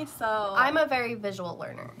told me, so. I'm a very visual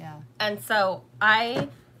learner. Yeah. And so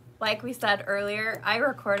like we said earlier, I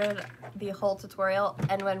recorded the whole tutorial,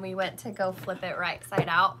 and when we went to go flip it right side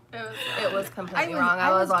out, it was completely wrong.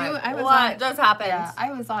 I was like, what just happened? Yeah,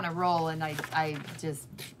 I was on a roll, and I just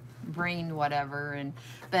brain whatever.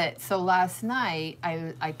 But so last night,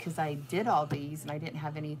 because I did all these, and I didn't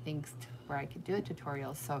have anything where I could do a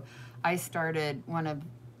tutorial, so I started one of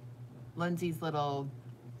Lindsay's little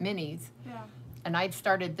minis. Yeah. And I'd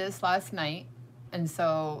started this last night, and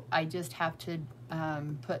so I just have to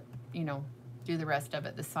put, do the rest of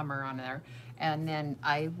it this summer on there. And then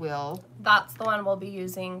I will. That's the one we'll be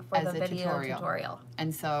using for as the a video tutorial.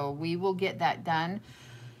 And so we will get that done.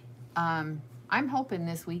 I'm hoping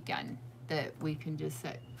this weekend that we can just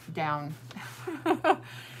sit down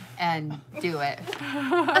and do it.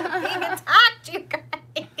 Being attacked, you guys.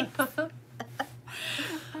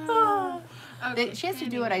 Okay, she has to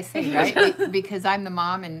do what I say, right? Because I'm the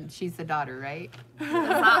mom and she's the daughter, right? That's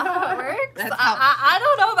not how it works. That's how, I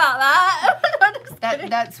don't know about that.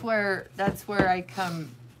 That's where I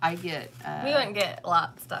come. I get. We wouldn't get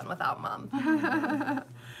lots done without Mom.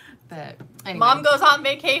 But anyway. Mom goes on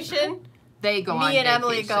vacation. They go on Me and vacation.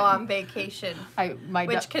 Emily go on vacation, My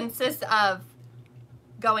which consists of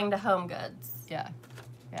going to Home Goods. yeah.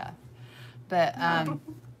 But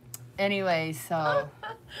anyway, so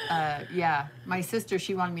yeah, my sister,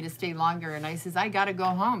 she wanted me to stay longer, and I says I gotta go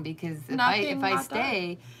home because if I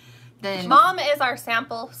stay, then Mom is our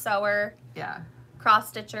sample sewer, yeah, cross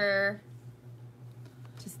stitcher.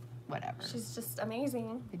 just whatever. She's just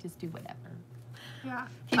amazing. I just do whatever. Yeah.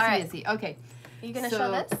 Keeps All me right. busy. Okay. Are you gonna So,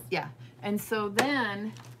 show this? Yeah. And so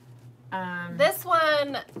then This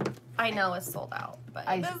one I know is sold out, but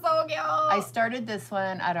it's so cute. I started this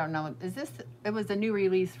one. I don't know. Is this? It was a new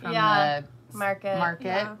release from Yeah, the market.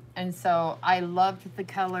 Yeah. and so I loved the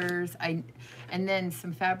colors. And then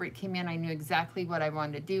some fabric came in. I knew exactly what I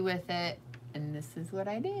wanted to do with it, and this is what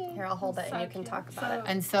I did. Here, I'll hold it So and you can cute. talk about it.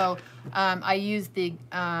 And so I used the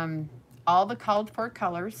all the called for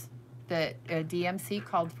colors that DMC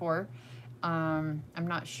called for. I'm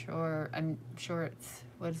not sure. I'm sure it's,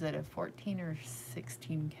 what is it, a 14 or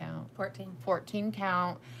 16 count? 14. 14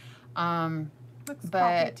 count. Looks But-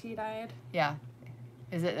 coffee tea dyed. Yeah.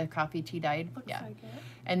 Is it a coffee tea dyed? Looks Yeah. like it.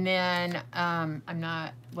 And then I'm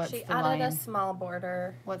not. What's She the added line? a small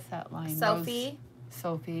border. What's that line? Sophie.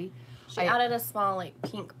 Sophie. She I- added a small like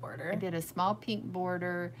pink I border. did a small pink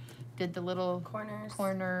border. Did the little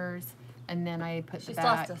corners, and then I put She the still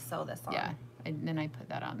back. has to sew this on. Yeah, and then I put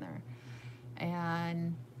that on there,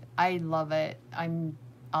 and I love it.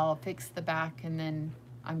 I'll fix the back, and then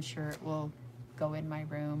I'm sure it will go in my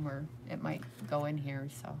room, or it might go in here.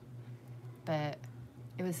 So, but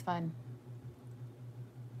it was fun.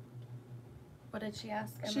 What did she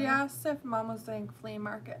ask? She Emily? asked if Mom was doing flea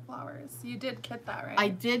market flowers. You did kit that, right? I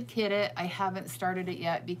did kit it. I haven't started it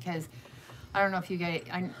yet because I don't know if you guys,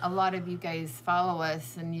 a lot of you guys follow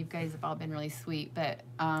us, and you guys have all been really sweet, but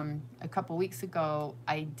a couple weeks ago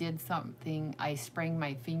I did something. I sprained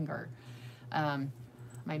my finger,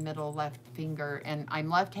 my middle left finger, and I'm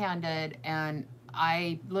left-handed, and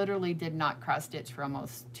I literally did not cross stitch for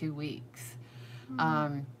almost 2 weeks.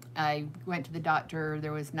 I went to the doctor.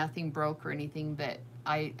 There was nothing broke or anything, but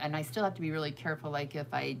I still have to be really careful, like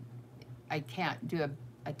if I can't do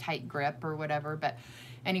a tight grip or whatever. But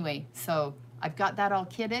anyway, so I've got that all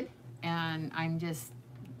kitted, and I'm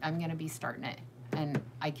gonna be starting it, and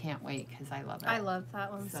I can't wait because I love it. I love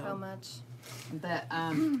that one so So- much. But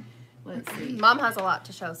let's see. Mom has a lot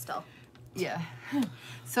to show still. Yeah.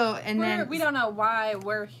 So and then we don't know why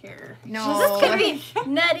we're here. no. This could be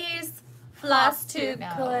Nettie's Flosstube No.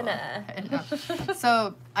 corner.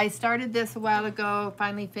 So I started this a while ago,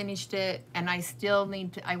 finally finished it, and I still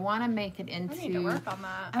need to. I want to make it into. I need to work on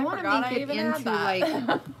that. I want to forgot make I it even had into that.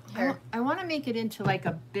 like. Here. I want to make it into like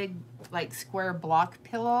a big, like square block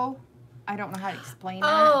pillow. I don't know how to explain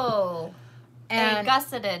that. Oh, a And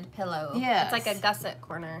gusseted pillow. Yes. It's like a gusset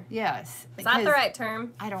corner. yes, Is that the because right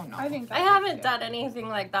term? I don't know. I think I haven't done anything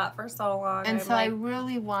like that for so long. And I'm so I like,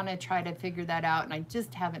 really want to try to figure that out, and I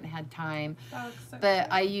just haven't had time. That looks so But cute.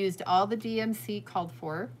 I used all the DMC called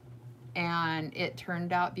for, and it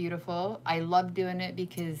turned out beautiful. I loved doing it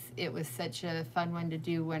because it was such a fun one to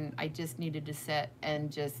do when I just needed to sit and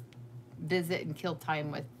just visit and kill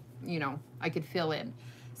time with, I could fill in.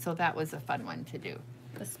 So that was a fun one to do.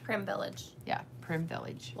 this Prim Village, Yeah, Prim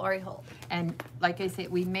Village. Lori Holt. And like I say,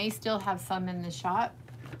 we may still have some in the shop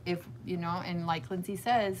if, and like Lindsay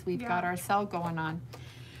says, we've got Yeah. our sale going on.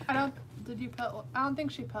 I don't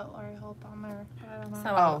think she put Lori Holt on there, but I don't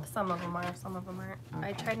know. Some of them are, some of them aren't. I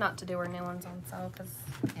Okay. tried not to do her new ones on sale because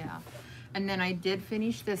Yeah. And then I did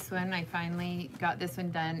finish this one. I finally got this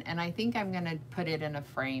one done, and I think I'm going to put it in a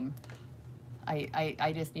frame.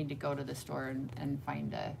 I just need to go to the store and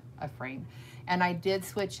find a frame. And I did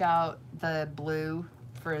switch out the blue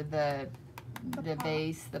for the pot.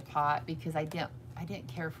 vase, the pot, because I didn't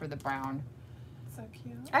care for the brown. So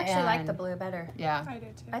cute. I actually like And- the blue better. Yeah. I do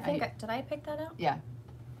too. I think, did I pick that out? Yeah,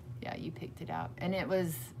 you picked it out. And it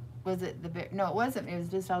was it no, it wasn't. It was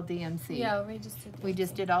just all DMC. Yeah, we just did. We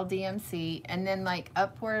just did all DMC, and then like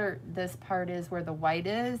up where this part is, where the white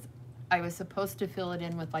is, I was supposed to fill it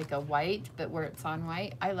in with like a white, but where it's on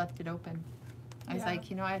white, I left it open. I was Yeah.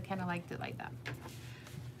 like, I kind of liked it like that.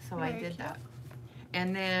 So I Very did cute. that.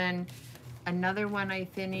 And then another one I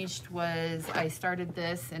finished was, I started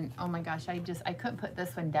this, and oh my gosh, I couldn't put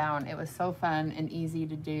this one down. It was so fun and easy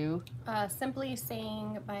to do. Simply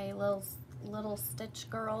Saying by Little Stitch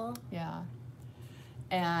Girl. Yeah.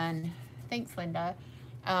 And thanks, Linda.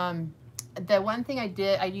 The one thing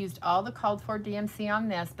I used all the called for DMC on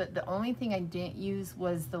this, but the only thing I didn't use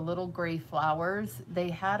was the little gray flowers. They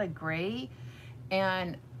had a gray,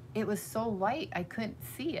 and it was so light I couldn't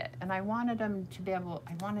see it, and I wanted them to be able.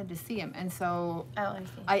 I wanted to see them, and so Oh,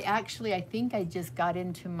 I see. I think I just got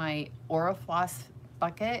into my Orifloss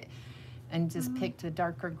bucket and just picked a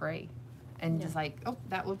darker gray, and just like, oh,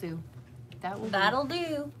 that will do. That'll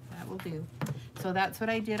do. That will do. So that's what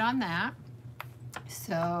I did on that.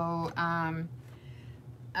 So,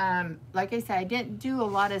 like I said, I didn't do a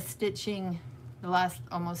lot of stitching the last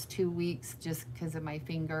almost 2 weeks just because of my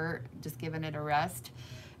finger, just giving it a rest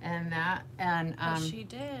and that. And She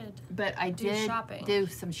did. but I did shopping. do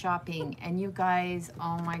some shopping. And you guys,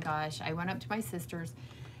 oh my gosh, I went up to my sister's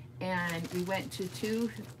and we went to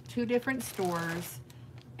two different stores.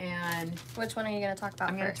 And Which one are you going to talk about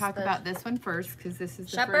I'm going to first? talk The about this one first because this is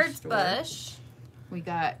the Shepherd's first store. Bush. We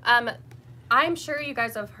got I'm sure you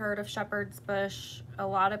guys have heard of Shepherd's Bush. A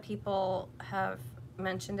lot of people have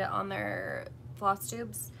mentioned it on their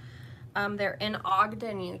Flosstubes. They're in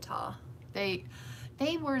Ogden, Utah. They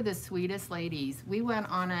were the sweetest ladies. We went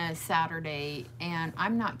on a Saturday, and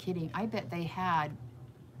I'm not kidding. I bet they had,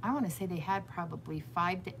 I want to say they had probably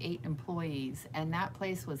 5 to 8 employees, and that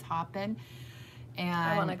place was hopping. And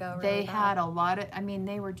I wanna go really they bad. had a lot of, I mean,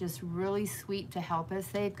 they were just really sweet to help us.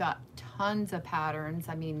 They've got tons of patterns.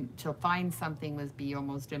 I mean, to find something would be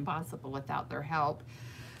almost impossible without their help.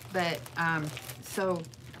 But so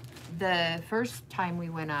the first time we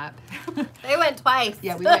went up, They went twice.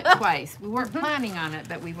 yeah, we went twice. We weren't planning on it,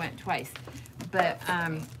 but we went twice. But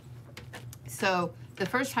so the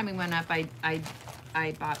first time we went up,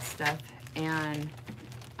 I bought stuff, and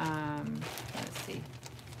let's see,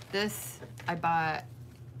 this I bought.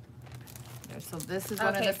 So this is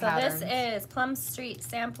one of the patterns. Okay, so this is Plum Street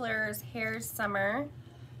Samplers Hair Summer.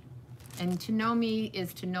 And to know me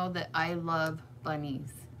is to know that I love bunnies.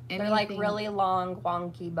 They're like Anything- really long,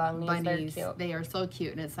 wonky bunnies. bunnies. They're cute. They are so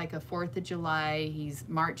cute, and it's like a 4th of July. He's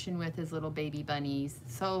marching with his little baby bunnies.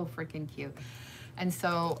 So freaking cute. And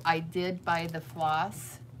so I did buy the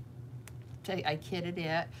floss. I kitted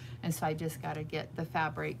it, and so I just got to get the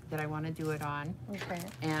fabric that I want to do it on. Okay.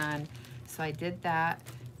 And so I did that,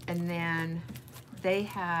 and then they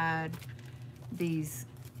had these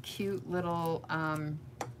cute little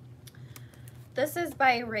This is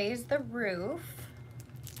by Raise the Roof.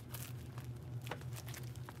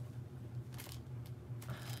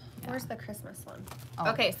 Where's the Christmas one?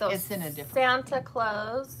 oh, Okay, so it's in a different Santa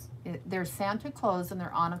Claus. They're Santa Claus, and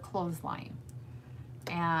they're on a clothesline,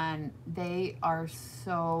 and they are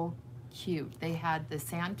so cute. They had the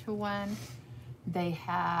Santa one. They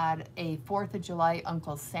had a 4th of July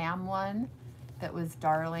Uncle Sam one that was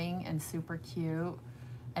darling and super cute.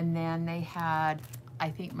 And then they had, I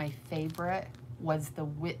think my favorite was the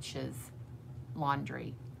witches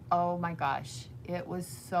laundry. Oh my gosh, it was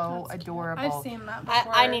so That's cute. adorable. I've seen that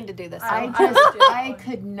before. I need to do this I one. I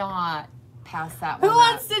could not pass that Who one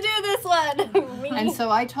wants up. to do this one? Me. And so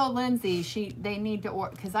I told Lindsay they need to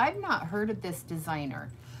order, because I've not heard of this designer.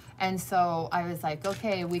 And so I was like,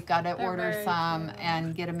 okay, we've got to They're order very some cute.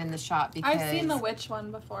 and get them in the shop because I've seen the witch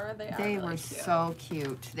one before. They they are were really cute. so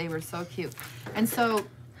cute. They were so cute. And so,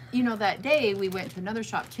 you know, that day we went to another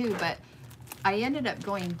shop too, but I ended up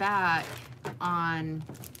going back on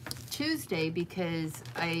Tuesday because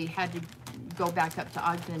I had to go back up to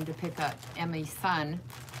Ogden to pick up Emmy's son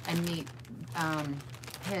and meet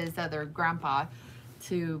his other grandpa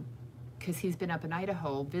because he's been up in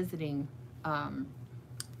Idaho visiting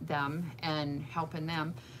them and helping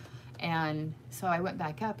them. And so I went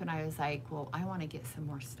back up and I was like, well, I want to get some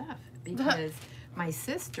more stuff because my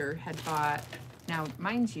sister had bought, now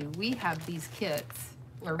mind you, we have these kits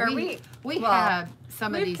where we well, have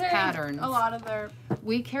some of We've these carried patterns. A lot of their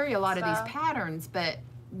We carry a lot of stuff. these patterns, but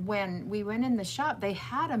when we went in the shop, they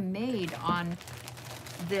had them made on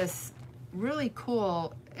this really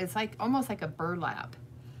cool, it's like almost like a burlap.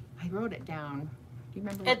 I wrote it down. Do you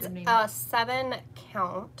remember what It's the name? a 7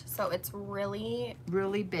 count, so it's really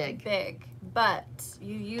Really big. big, but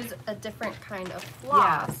you use a different kind of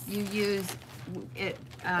floss. Yeah, you use it.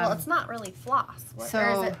 Well, it's not really floss. Or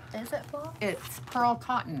so- is it floss? It's pearl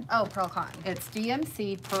cotton. Oh, pearl cotton. It's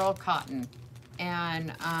DMC pearl cotton,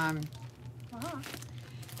 and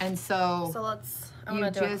and so So let's, I you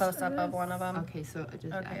want to do a just- close-up of one of them. okay, so it just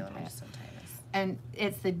Okay, let untie me it. just untie this. And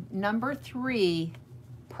it's the number 3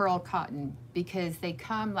 pearl cotton because they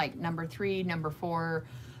come like number 3, number 4,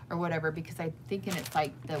 or whatever. Because I'm thinking it's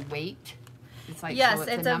like the weight. It's like Yes, so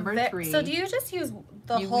it's a a number 3. So do you just use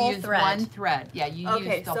the you whole use thread? one thread. Yeah, you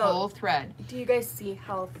Okay, use the so- whole thread. Do you guys see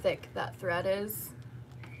how thick that thread is?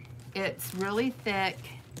 It's really thick.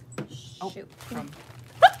 Oh, Shoot.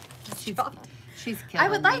 she's Stop. she's killing I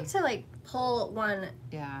would me. like to like pull one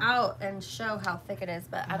Yeah. out and show how thick it is,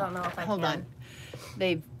 but I don't know if I Hold can. on.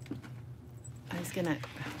 They've I was gonna,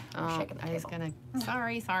 shaking the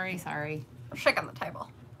sorry. We're shaking the table.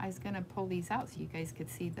 I was gonna pull these out so you guys could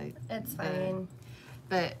see the. It's fine.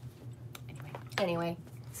 But anyway.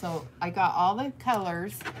 So I got all the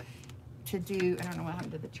colors to do. I don't know what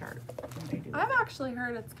happened to the chart. I've actually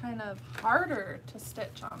heard it's kind of harder to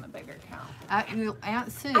stitch on the bigger count.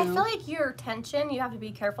 Aunt Sue. I feel like your tension, you have to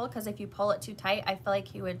be careful because if you pull it too tight, I feel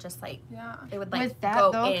like you would just like, it would like with that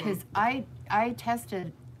go though, in. because I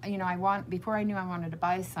tested, you know, before I knew I wanted to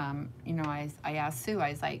buy some, you know, I asked Sue,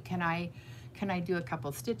 I was like, can I do a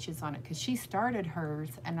couple stitches on it? Because she started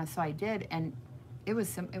hers, and so I did, and it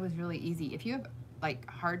was really easy. If you have like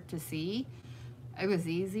hard to see, it was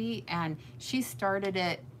easy, and she started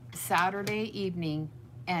it Saturday evening,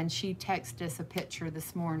 and she texted us a picture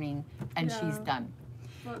this morning, and she's done.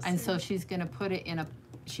 So she's gonna put it in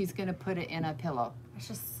a pillow. I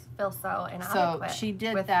just feel so inadequate. So she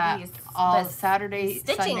did that all Saturday,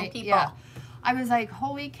 stitching Sunday. people. Yeah, I was like,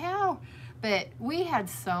 holy cow! But we had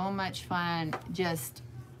so much fun just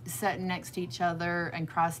sitting next to each other and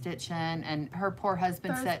cross stitching, and her poor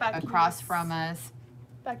husband sat across from us.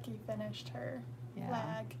 Becky finished her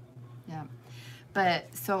flag. Yeah.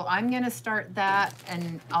 But so I'm going to start that,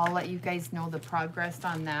 and I'll let you guys know the progress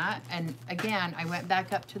on that. And again, I went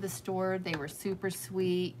back up to the store. They were super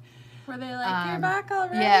sweet. Were they like, you're back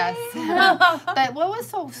already? Yes. But what was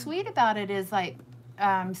so sweet about it is like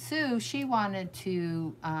Sue, she wanted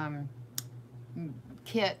to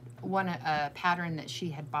kit a pattern that she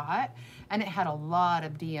had bought, and it had a lot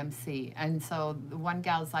of DMC. And so the one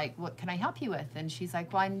gal's like, what can I help you with? And she's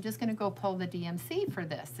like, well, I'm just going to go pull the DMC for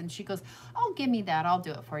this. And she goes, oh, give me that. I'll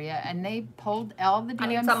do it for you. And they pulled all the DMC. I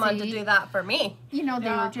need someone to do that for me. You know,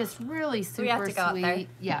 they were just really super we have to go sweet. Out there.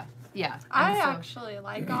 Yeah, yeah. I actually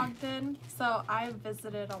like Ogden, so I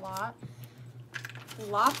visited a lot.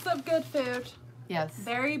 Lots of good food. Yes.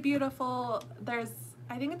 Very beautiful.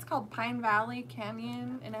 I think it's called Pine Valley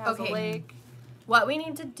Canyon, and it has a lake. What we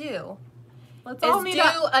need to do Let's all meet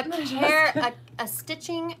up. a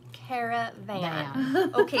stitching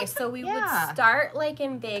caravan. Okay, so we would start like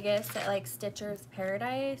in Vegas at like Stitcher's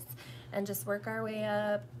Paradise and just work our way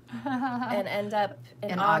up and end up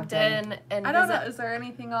in Ogden. And I don't know. Is there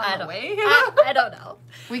anything on the way? I don't know.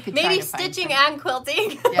 We could maybe stitching and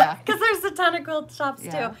quilting. Yeah. Because there's a ton of quilt shops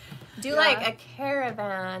too. Do like a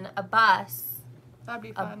caravan, a bus. That'd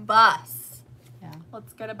be fun. A bus. Yeah.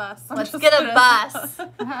 Let's get a bus. Let's get a bus.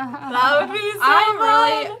 That would be so fun.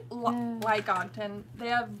 I really like Ogden. They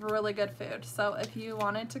have really good food. So if you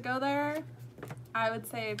wanted to go there, I would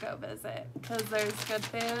say go visit because there's good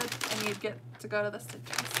food and you'd get to go to the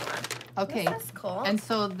stitching store. Okay. This is cool. And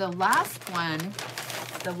so the last store I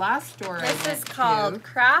went to. This is called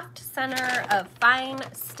Craft Center of Fine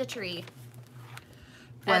Stitchery.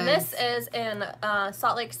 And this is in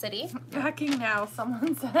Salt Lake City. Packing now,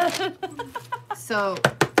 someone said. So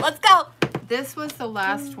let's go. This was the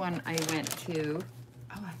last one I went to.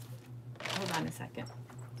 Oh, hold on a second.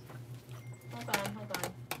 Hold on.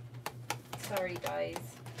 Sorry, guys.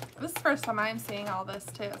 This is the first time I'm seeing all this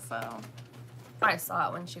too, so. I saw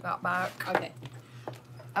it when she got back.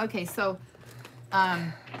 Okay, so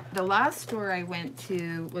the last store I went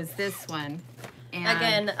to was this one. And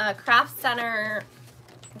again, Craft Center.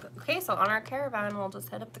 Okay, so on our caravan, we'll just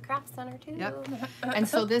hit up the craft center too. Yep. And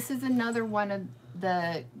so this is another one of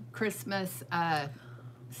the Christmas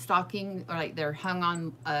stocking, or like they're hung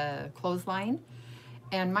on a clothesline.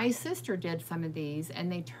 And my sister did some of these,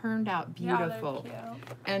 and they turned out beautiful. Yeah, they're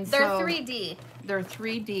cute. And they're so 3D. They're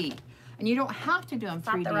 3D, and you don't have to do them 3D.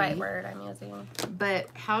 That's not the right word I'm using. But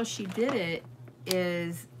how she did it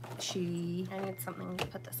is I need something to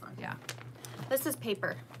put this on. Yeah. This is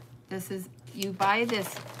paper. This is, you buy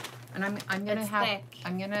this, and I'm gonna have thick.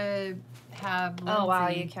 I'm gonna have Lindsay. Oh wow,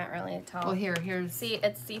 you can't really tell. Well, here's. See,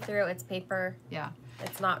 it's see-through. It's paper. Yeah.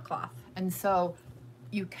 It's not cloth. And so,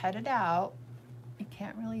 you cut it out. You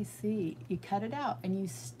can't really see. You cut it out, and you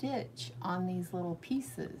stitch on these little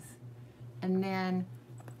pieces, and then.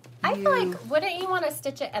 I feel like, wouldn't you want to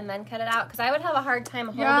stitch it and then cut it out? Because I would have a hard time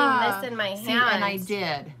holding this in my hands. And I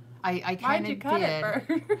did. I kind of did. Why'd you cut it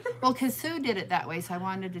first? Well, because Sue did it that way, so I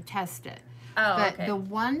wanted to test it. Oh, but okay. the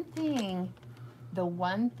one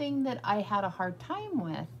thing that I had a hard time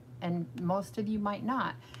with, and most of you might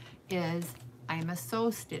not, is I'm a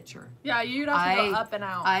sew stitcher. Yeah, you'd have to go up and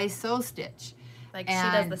out. I sew stitch. Like she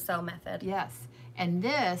does the sew method. Yes. And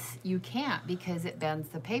this, you can't because it bends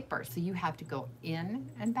the paper. So you have to go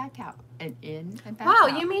in and back out and in and back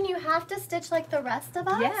out. Wow, you mean you have to stitch like the rest of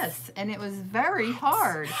us? Yes, and it was very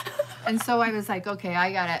hard. And so I was like, okay,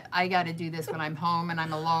 I gotta do this when I'm home and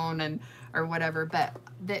I'm alone, and or whatever, but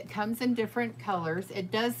that comes in different colors.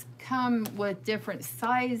 It does come with different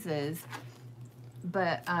sizes,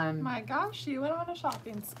 but My gosh, you went on a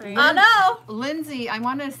shopping spree. I know. Lindsay, I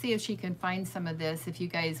want to see if she can find some of this, if you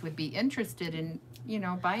guys would be interested in, you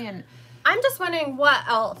know, buying. I'm just wondering what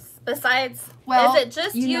else besides, Well, is it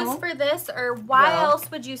just you used know, for this, or why well,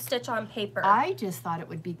 else would you stitch on paper? I just thought it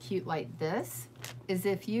would be cute like this, is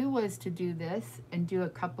if you was to do this and do a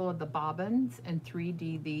couple of the bobbins and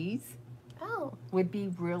 3D these, Oh. would be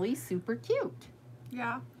really super cute.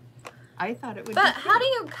 Yeah. I thought it would But be how do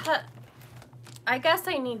cute. you cut? I guess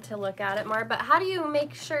I need to look at it more, but how do you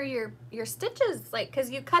make sure your stitches, like, because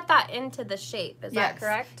you cut that into the shape, is that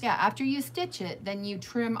correct? Yeah, after you stitch it, then you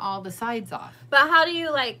trim all the sides off. But how do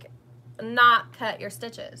you, like, not cut your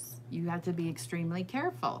stitches? You have to be extremely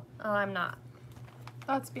careful. Oh, I'm not.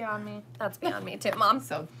 That's beyond me. That's beyond me too, Mom.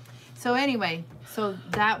 So anyway, so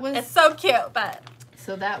that was It's so cute, but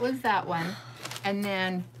that was that one. And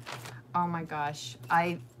then, oh my gosh,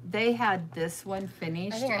 they had this one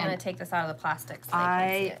finished. I think I'm and going to take this out of the plastic so they can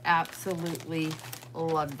see I it. absolutely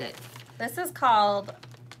loved it. This is called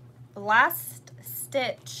Last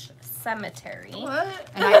Stitch Cemetery. What?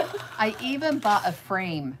 And I even bought a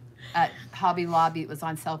frame at Hobby Lobby. It was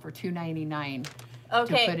on sale for $2.99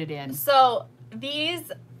 Okay, to put it in. so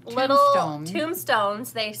these little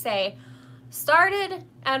tombstones, they say, started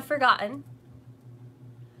and forgotten,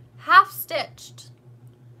 half stitched,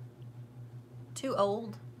 too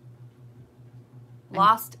old,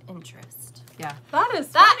 lost interest. Yeah. That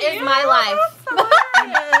is my life.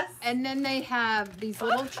 Hilarious. And then they have these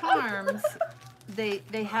little charms. They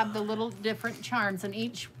have the little different charms, and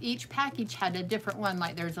each package had a different one.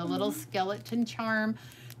 Like there's a little skeleton charm.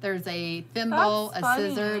 There's a thimble, That's a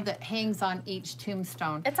scissor funny. that hangs on each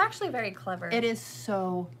tombstone. It's actually very clever. It is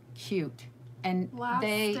so cute. And Last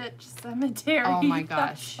they, Stitch Cemetery. oh my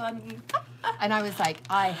That's gosh. funny. and I was like,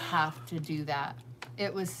 I have to do that.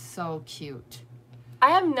 It was so cute. I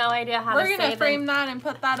have no idea how We're to gonna say frame that and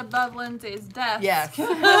put that above Lindsay's desk. Yes.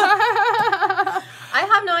 I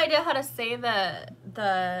have no idea how to say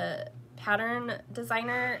the pattern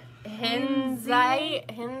designer Hinzite.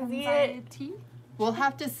 We'll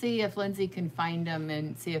have to see if Lindsay can find them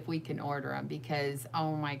and see if we can order them, because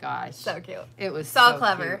oh my gosh, So cute. it was So so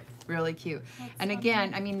clever. cute. Really cute. That's And so again,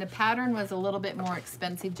 cute. I mean, the pattern was a little bit more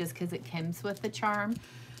expensive just because it comes with the charm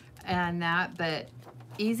and that, but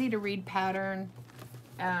easy to read pattern.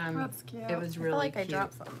 That's cute. It was I feel really like cute. I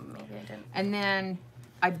dropped something. Maybe I didn't. And then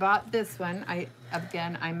I bought this one.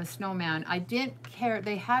 I'm a snowman. I didn't care.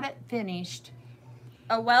 They had it finished,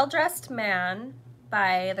 A Well-Dressed Man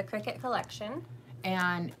by the Cricket Collection.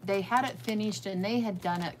 and they had it finished, and they had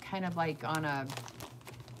done it kind of like on a,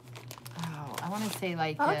 oh, I want to say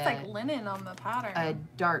like That looks like linen on the pattern. a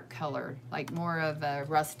dark color, like more of a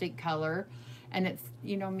rustic color. And it's,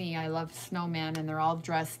 you know me, I love snowmen, and they're all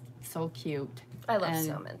dressed so cute. I love And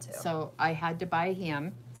snowmen too. So I had to buy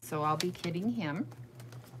him, so I'll be kidding him.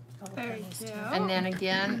 Very cute. And then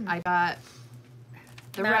again, I got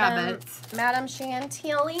the rabbits. Madame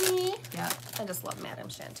Chantilly. Yeah. I just love Madame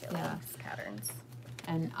Chantilly's Yeah. patterns.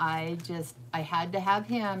 And I had to have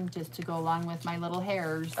him just to go along with my little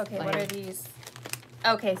hairs. Okay, like, what are these?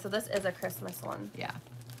 Okay, so this is a Christmas one. Yeah.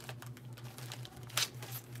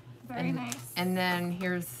 Very nice. And then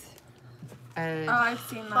here's Oh, I've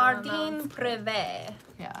seen that. Jardin Privé.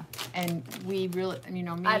 yeah. And we really, you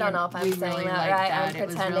know, me I don't know if and I'm we saying really that liked right. that. I'm It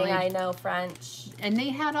was pretending really, I know French. and they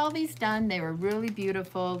had all these done. They were really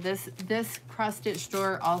beautiful. This cross stitch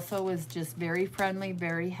store also was just very friendly,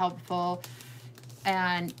 very helpful,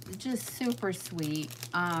 and just super sweet.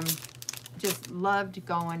 Just loved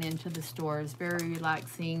going into the stores. Very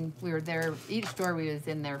relaxing. We were there. Each store we was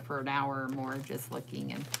in there for an hour or more, just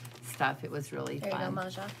looking and stuff. It was really There you go, fun.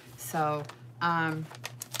 Maja. So, and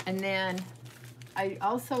then I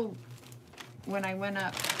also, when I went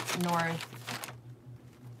up north,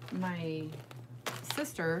 my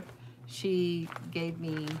sister, she gave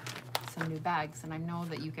me some new bags, and I know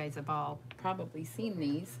that you guys have all probably seen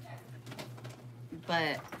these,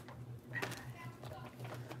 but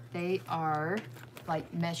they are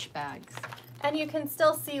like mesh bags. And you can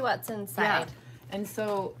still see what's inside. And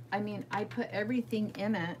so, I mean, I put everything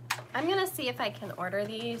in it. I'm gonna see if I can order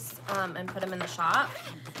these and put them in the shop.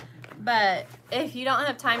 But if you don't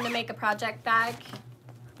have time to make a project bag,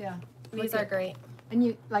 Yeah. these Look are at- great. And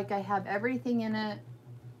you, like, I have everything in it.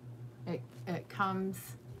 It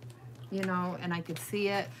comes, you know, and I could see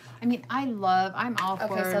it. I mean, I'm all for.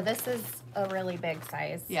 Okay, so this is a really big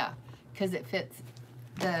size. Yeah, because it fits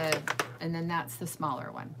and then that's the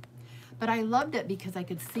smaller one. But I loved it because I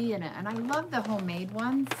could see in it, and I love the homemade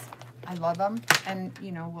ones. I love them, and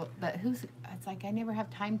you know, but it's like I never have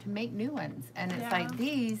time to make new ones, and it's like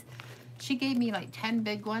these. She gave me like 10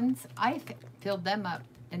 big ones. I filled them up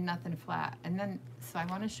in nothing flat, and then so I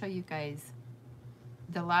want to show you guys.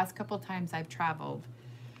 The last couple times I've traveled,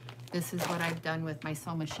 this is what I've done with my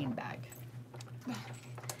sew machine bag.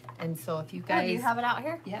 And so if you guys, do you have it out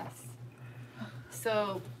here? yes.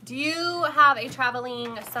 So do you have a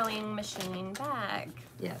traveling sewing machine bag?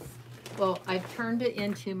 yes. Well, I've turned it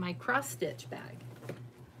into my cross stitch bag.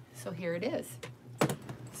 So here it is.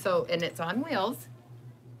 So, and it's on wheels.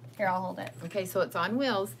 Here, I'll hold it. Okay, so it's on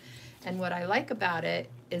wheels. And what I like about it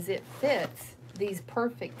is it fits these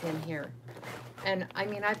perfect in here. And I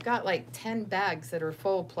mean, I've got like 10 bags that are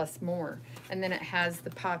full plus more. And then it has the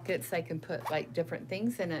pockets. I can put like different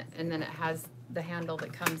things in it. And then it has the handle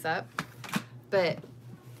that comes up. But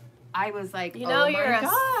I was like, you know, oh you're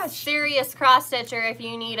my a serious cross stitcher if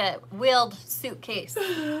you need a wheeled suitcase.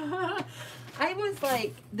 I was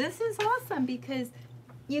like, this is awesome because,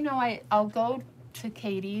 you know, I'll go to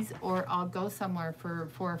Katie's or I'll go somewhere for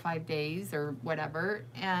 4 or 5 days or whatever.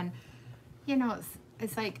 And, you know,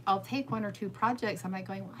 it's like I'll take 1 or 2 projects. I'm like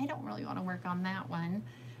going, well, I don't really want to work on that one.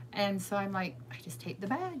 And so I'm like, I just take the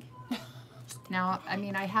bag. Now, I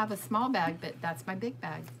mean, I have a small bag, but that's my big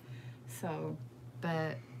bag. So,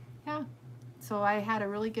 but yeah. So I had a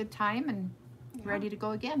really good time and ready to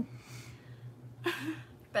go again.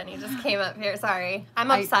 Benny just came up here. Sorry.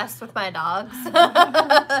 I'm obsessed with my dogs.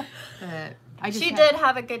 She did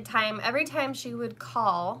have a good time. Every time she would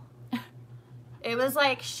call, it was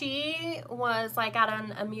like she was like at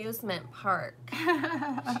an amusement park.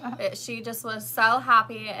 She just was so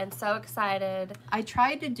happy and so excited. I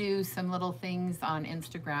tried to do some little things on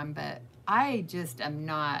Instagram, but I just am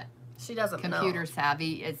not She doesn't computer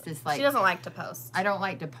savvy. It's just like she doesn't like to post. I don't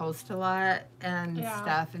like to post a lot and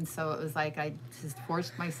stuff, and so it was like I just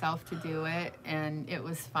forced myself to do it, and it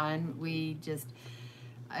was fun. We just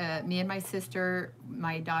me and my sister,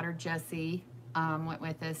 my daughter Jessie went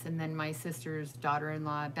with us, and then my sister's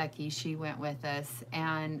daughter-in-law Becky, she went with us,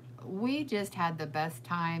 and we just had the best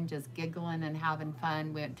time, just giggling and having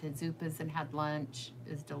fun. We went to Zupa's and had lunch.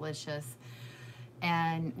 It was delicious,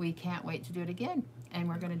 and we can't wait to do it again. And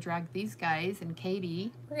we're going to drag these guys and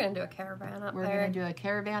Katie. We're going to do a caravan up there. We're going to do a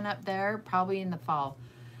caravan up there, probably in the fall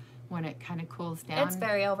when it kind of cools down. It's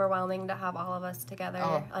very overwhelming to have all of us together.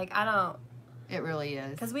 Oh. Like, I don't. It really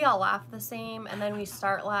is. Because we all laugh the same, and then we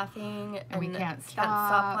start laughing, and we can't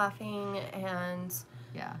stop laughing, and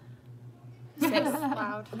yeah, it's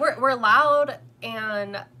loud. We're loud,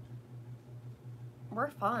 and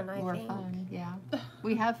we're fun. I think we're fun. Yeah,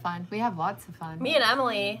 we have fun. We have lots of fun. Me and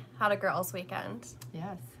Emily had a girls' weekend.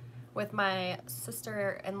 Yes. With my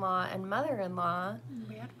sister-in-law and mother-in-law.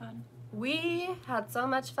 We had fun. We had so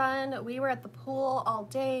much fun. We were at the pool all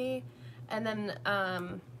day, and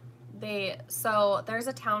then so there's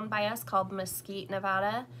a town by us called Mesquite,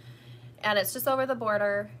 Nevada, and it's just over the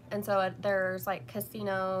border, and so there's like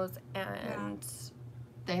casinos, and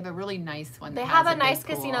they have a really nice one. They have a nice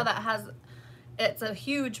casino that has, it's a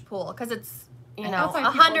huge pool because it's, you know, like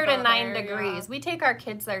 109 degrees. We take our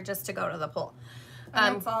kids there just to go to the pool.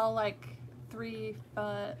 And it's all like 3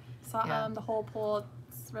 foot, the whole pool.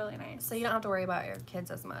 It's really nice. So you don't have to worry about your kids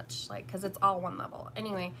as much, like, because it's all one level.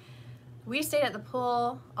 Anyway, we stayed at the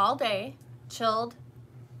pool all day, chilled.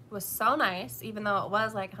 It was so nice, even though it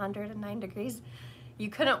was like 109 degrees. You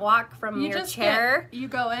couldn't walk from your chair. You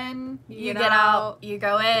go in, you get out. You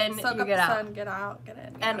go in, soak you up get the out. sun, get out, get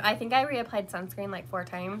in. And I think I reapplied sunscreen like 4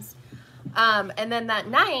 times. And then that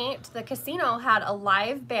night, the casino had a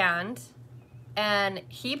live band, and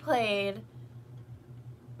he played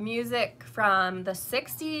music from the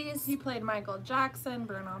 60s. He played Michael Jackson,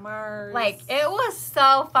 Bruno Mars. Like, it was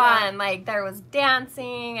so fun. Like, there was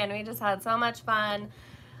dancing, and we just had so much fun.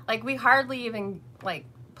 Like, we hardly even, like,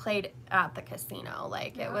 played at the casino.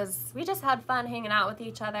 Like, it was, we just had fun hanging out with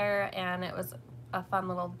each other, and it was a fun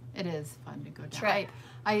little It is fun to go down. trip.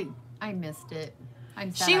 I missed it.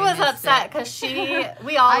 I'm sad She I was missed upset because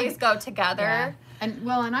we always go together. Yeah.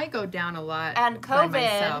 And I go down a lot And by COVID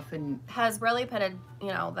myself, and has really put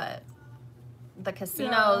the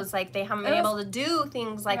casinos, like, they haven't been able to do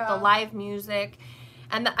things like the live music.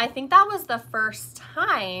 And I think that was the first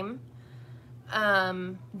time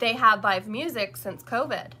they had live music since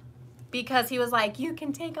COVID. Because he was like, you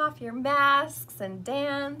can take off your masks and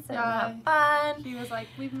dance and have fun. He was like,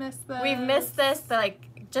 we've missed this. We've missed this, but, like,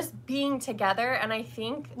 just being together. And I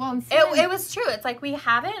think it was true. It's like we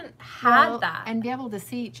haven't had that. And be able to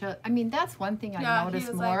see each other. I mean, that's one thing I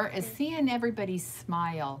notice more is seeing everybody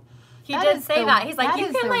smile. He did say that. He's like,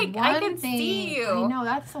 you can like, I can see you. I know,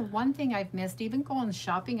 that's the one thing I've missed, even going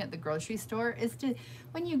shopping at the grocery store, is to,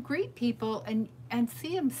 when you greet people and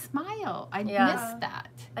see them smile. I miss that.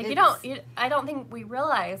 Like I don't think we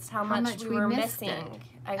realized how much we were missing.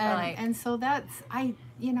 I feel like. And so that's,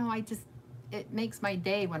 it makes my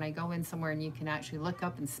day when I go in somewhere and you can actually look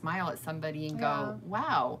up and smile at somebody and go,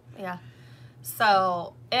 wow. Yeah.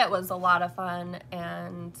 So it was a lot of fun,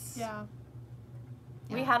 and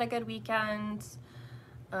we had a good weekend.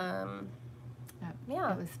 It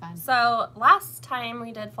was fun. So last time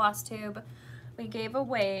we did Flosstube, we gave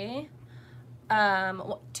away 2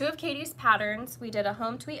 of Katie's patterns. We did a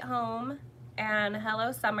Home Tweet Home and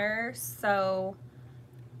Hello Summer. So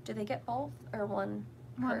do they get both or one?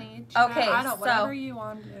 One each. Okay, I don't, so whatever you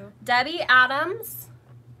want to do. Debbie Adams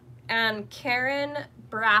and Karen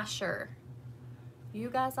Brasher. You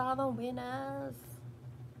guys are the winners.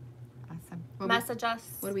 Awesome. Message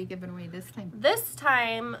us. What are we giving away this time? This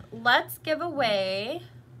time, let's give away.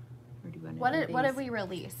 Or do you want to what did we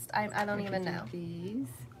release? I don't even know. These.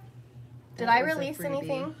 Did I release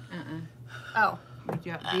anything? Oh. We've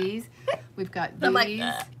got these. We've got these. I'm like,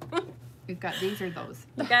 we've got these or those.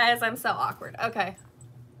 You guys, I'm so awkward. Okay.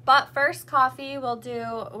 But first coffee, we'll do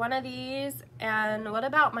one of these. And what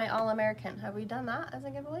about my All-American? Have we done that as a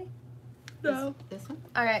giveaway? No. This one?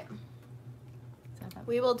 All right.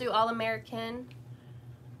 We will do All-American.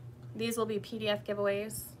 These will be PDF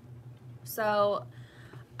giveaways. So,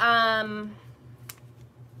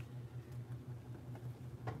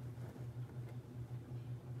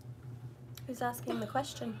 who's asking the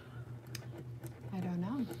question? I don't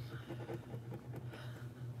know.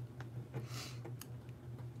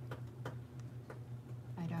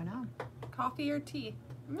 I don't know. Coffee or tea?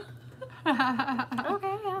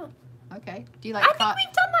 Okay, yeah. Okay. Do you like I think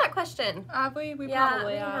we've done that question. Have we? We Yeah,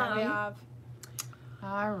 probably we have. We have. have.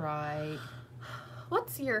 All right.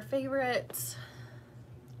 What's your favorite?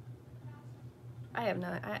 I have no.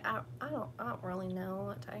 I don't really know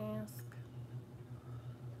what to ask.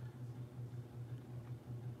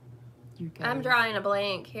 You guys. I'm drawing a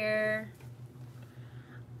blank here.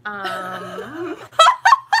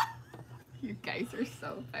 You guys are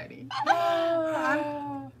so funny.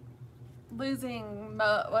 I'm losing.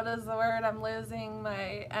 What is the word? I'm losing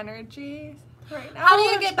my energy right now. How do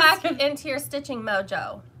you get back into your stitching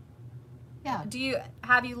mojo? Yeah.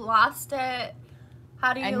 Have you lost it?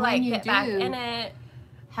 How do you like get back in it?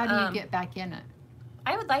 How do you get back in it?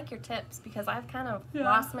 I would like your tips because I've kind of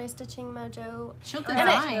lost my stitching mojo. She'll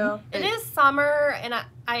design. It is summer, and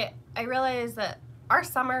I realize that our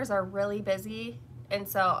summers are really busy, and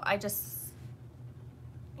so I just,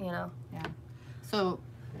 Yeah. So,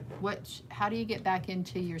 how do you get back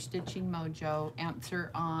into your stitching mojo? Answer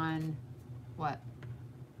on what?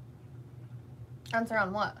 Answer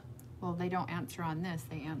on what? Well, they don't answer on this.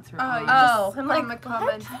 They answer Oh, on... you just I'm from like, the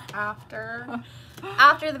comments after.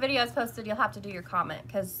 After the video is posted, you'll have to do your comment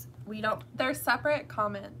because we don't. They're separate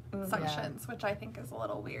comment sections, which I think is a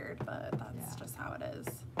little weird, but that's just how it is.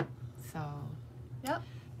 So. Yep.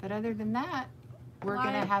 But other than that, we're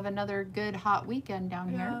going to have another good hot weekend down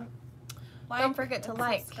here. Don't forget to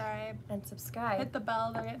like subscribe. And subscribe. Hit the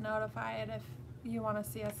bell to get notified if you want to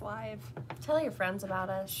see us live. Tell your friends about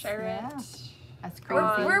us. Share it. That's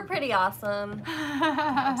crazy. We're pretty awesome.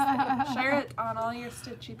 Share it on all your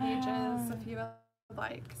stitchy pages if you would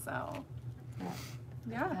like. So,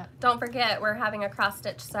 yeah. Don't forget, we're having a cross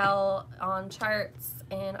stitch sale on charts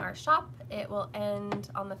in our shop. It will end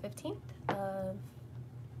on the 15th of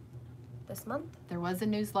this month. There was a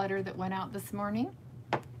newsletter that went out this morning.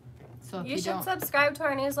 So if you should subscribe to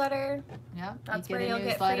our newsletter. Yeah, that's you where you'll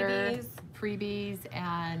get freebies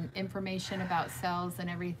and information about sales and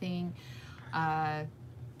everything.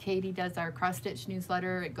 Katie does our cross stitch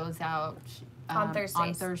newsletter. It goes out on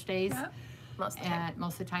Thursdays. Yep. Most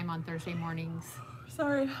of the time on Thursday mornings.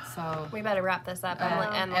 Sorry. So we better wrap this up.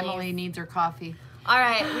 Emily needs her coffee. All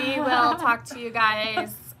right, we will talk to you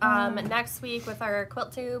guys next week with our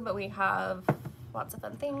quilt tube, but we have lots of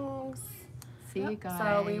fun things. See you guys.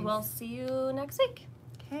 So we will see you next week.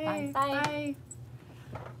 Okay. Bye.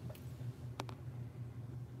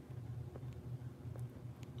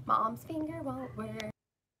 Mom's finger won't work.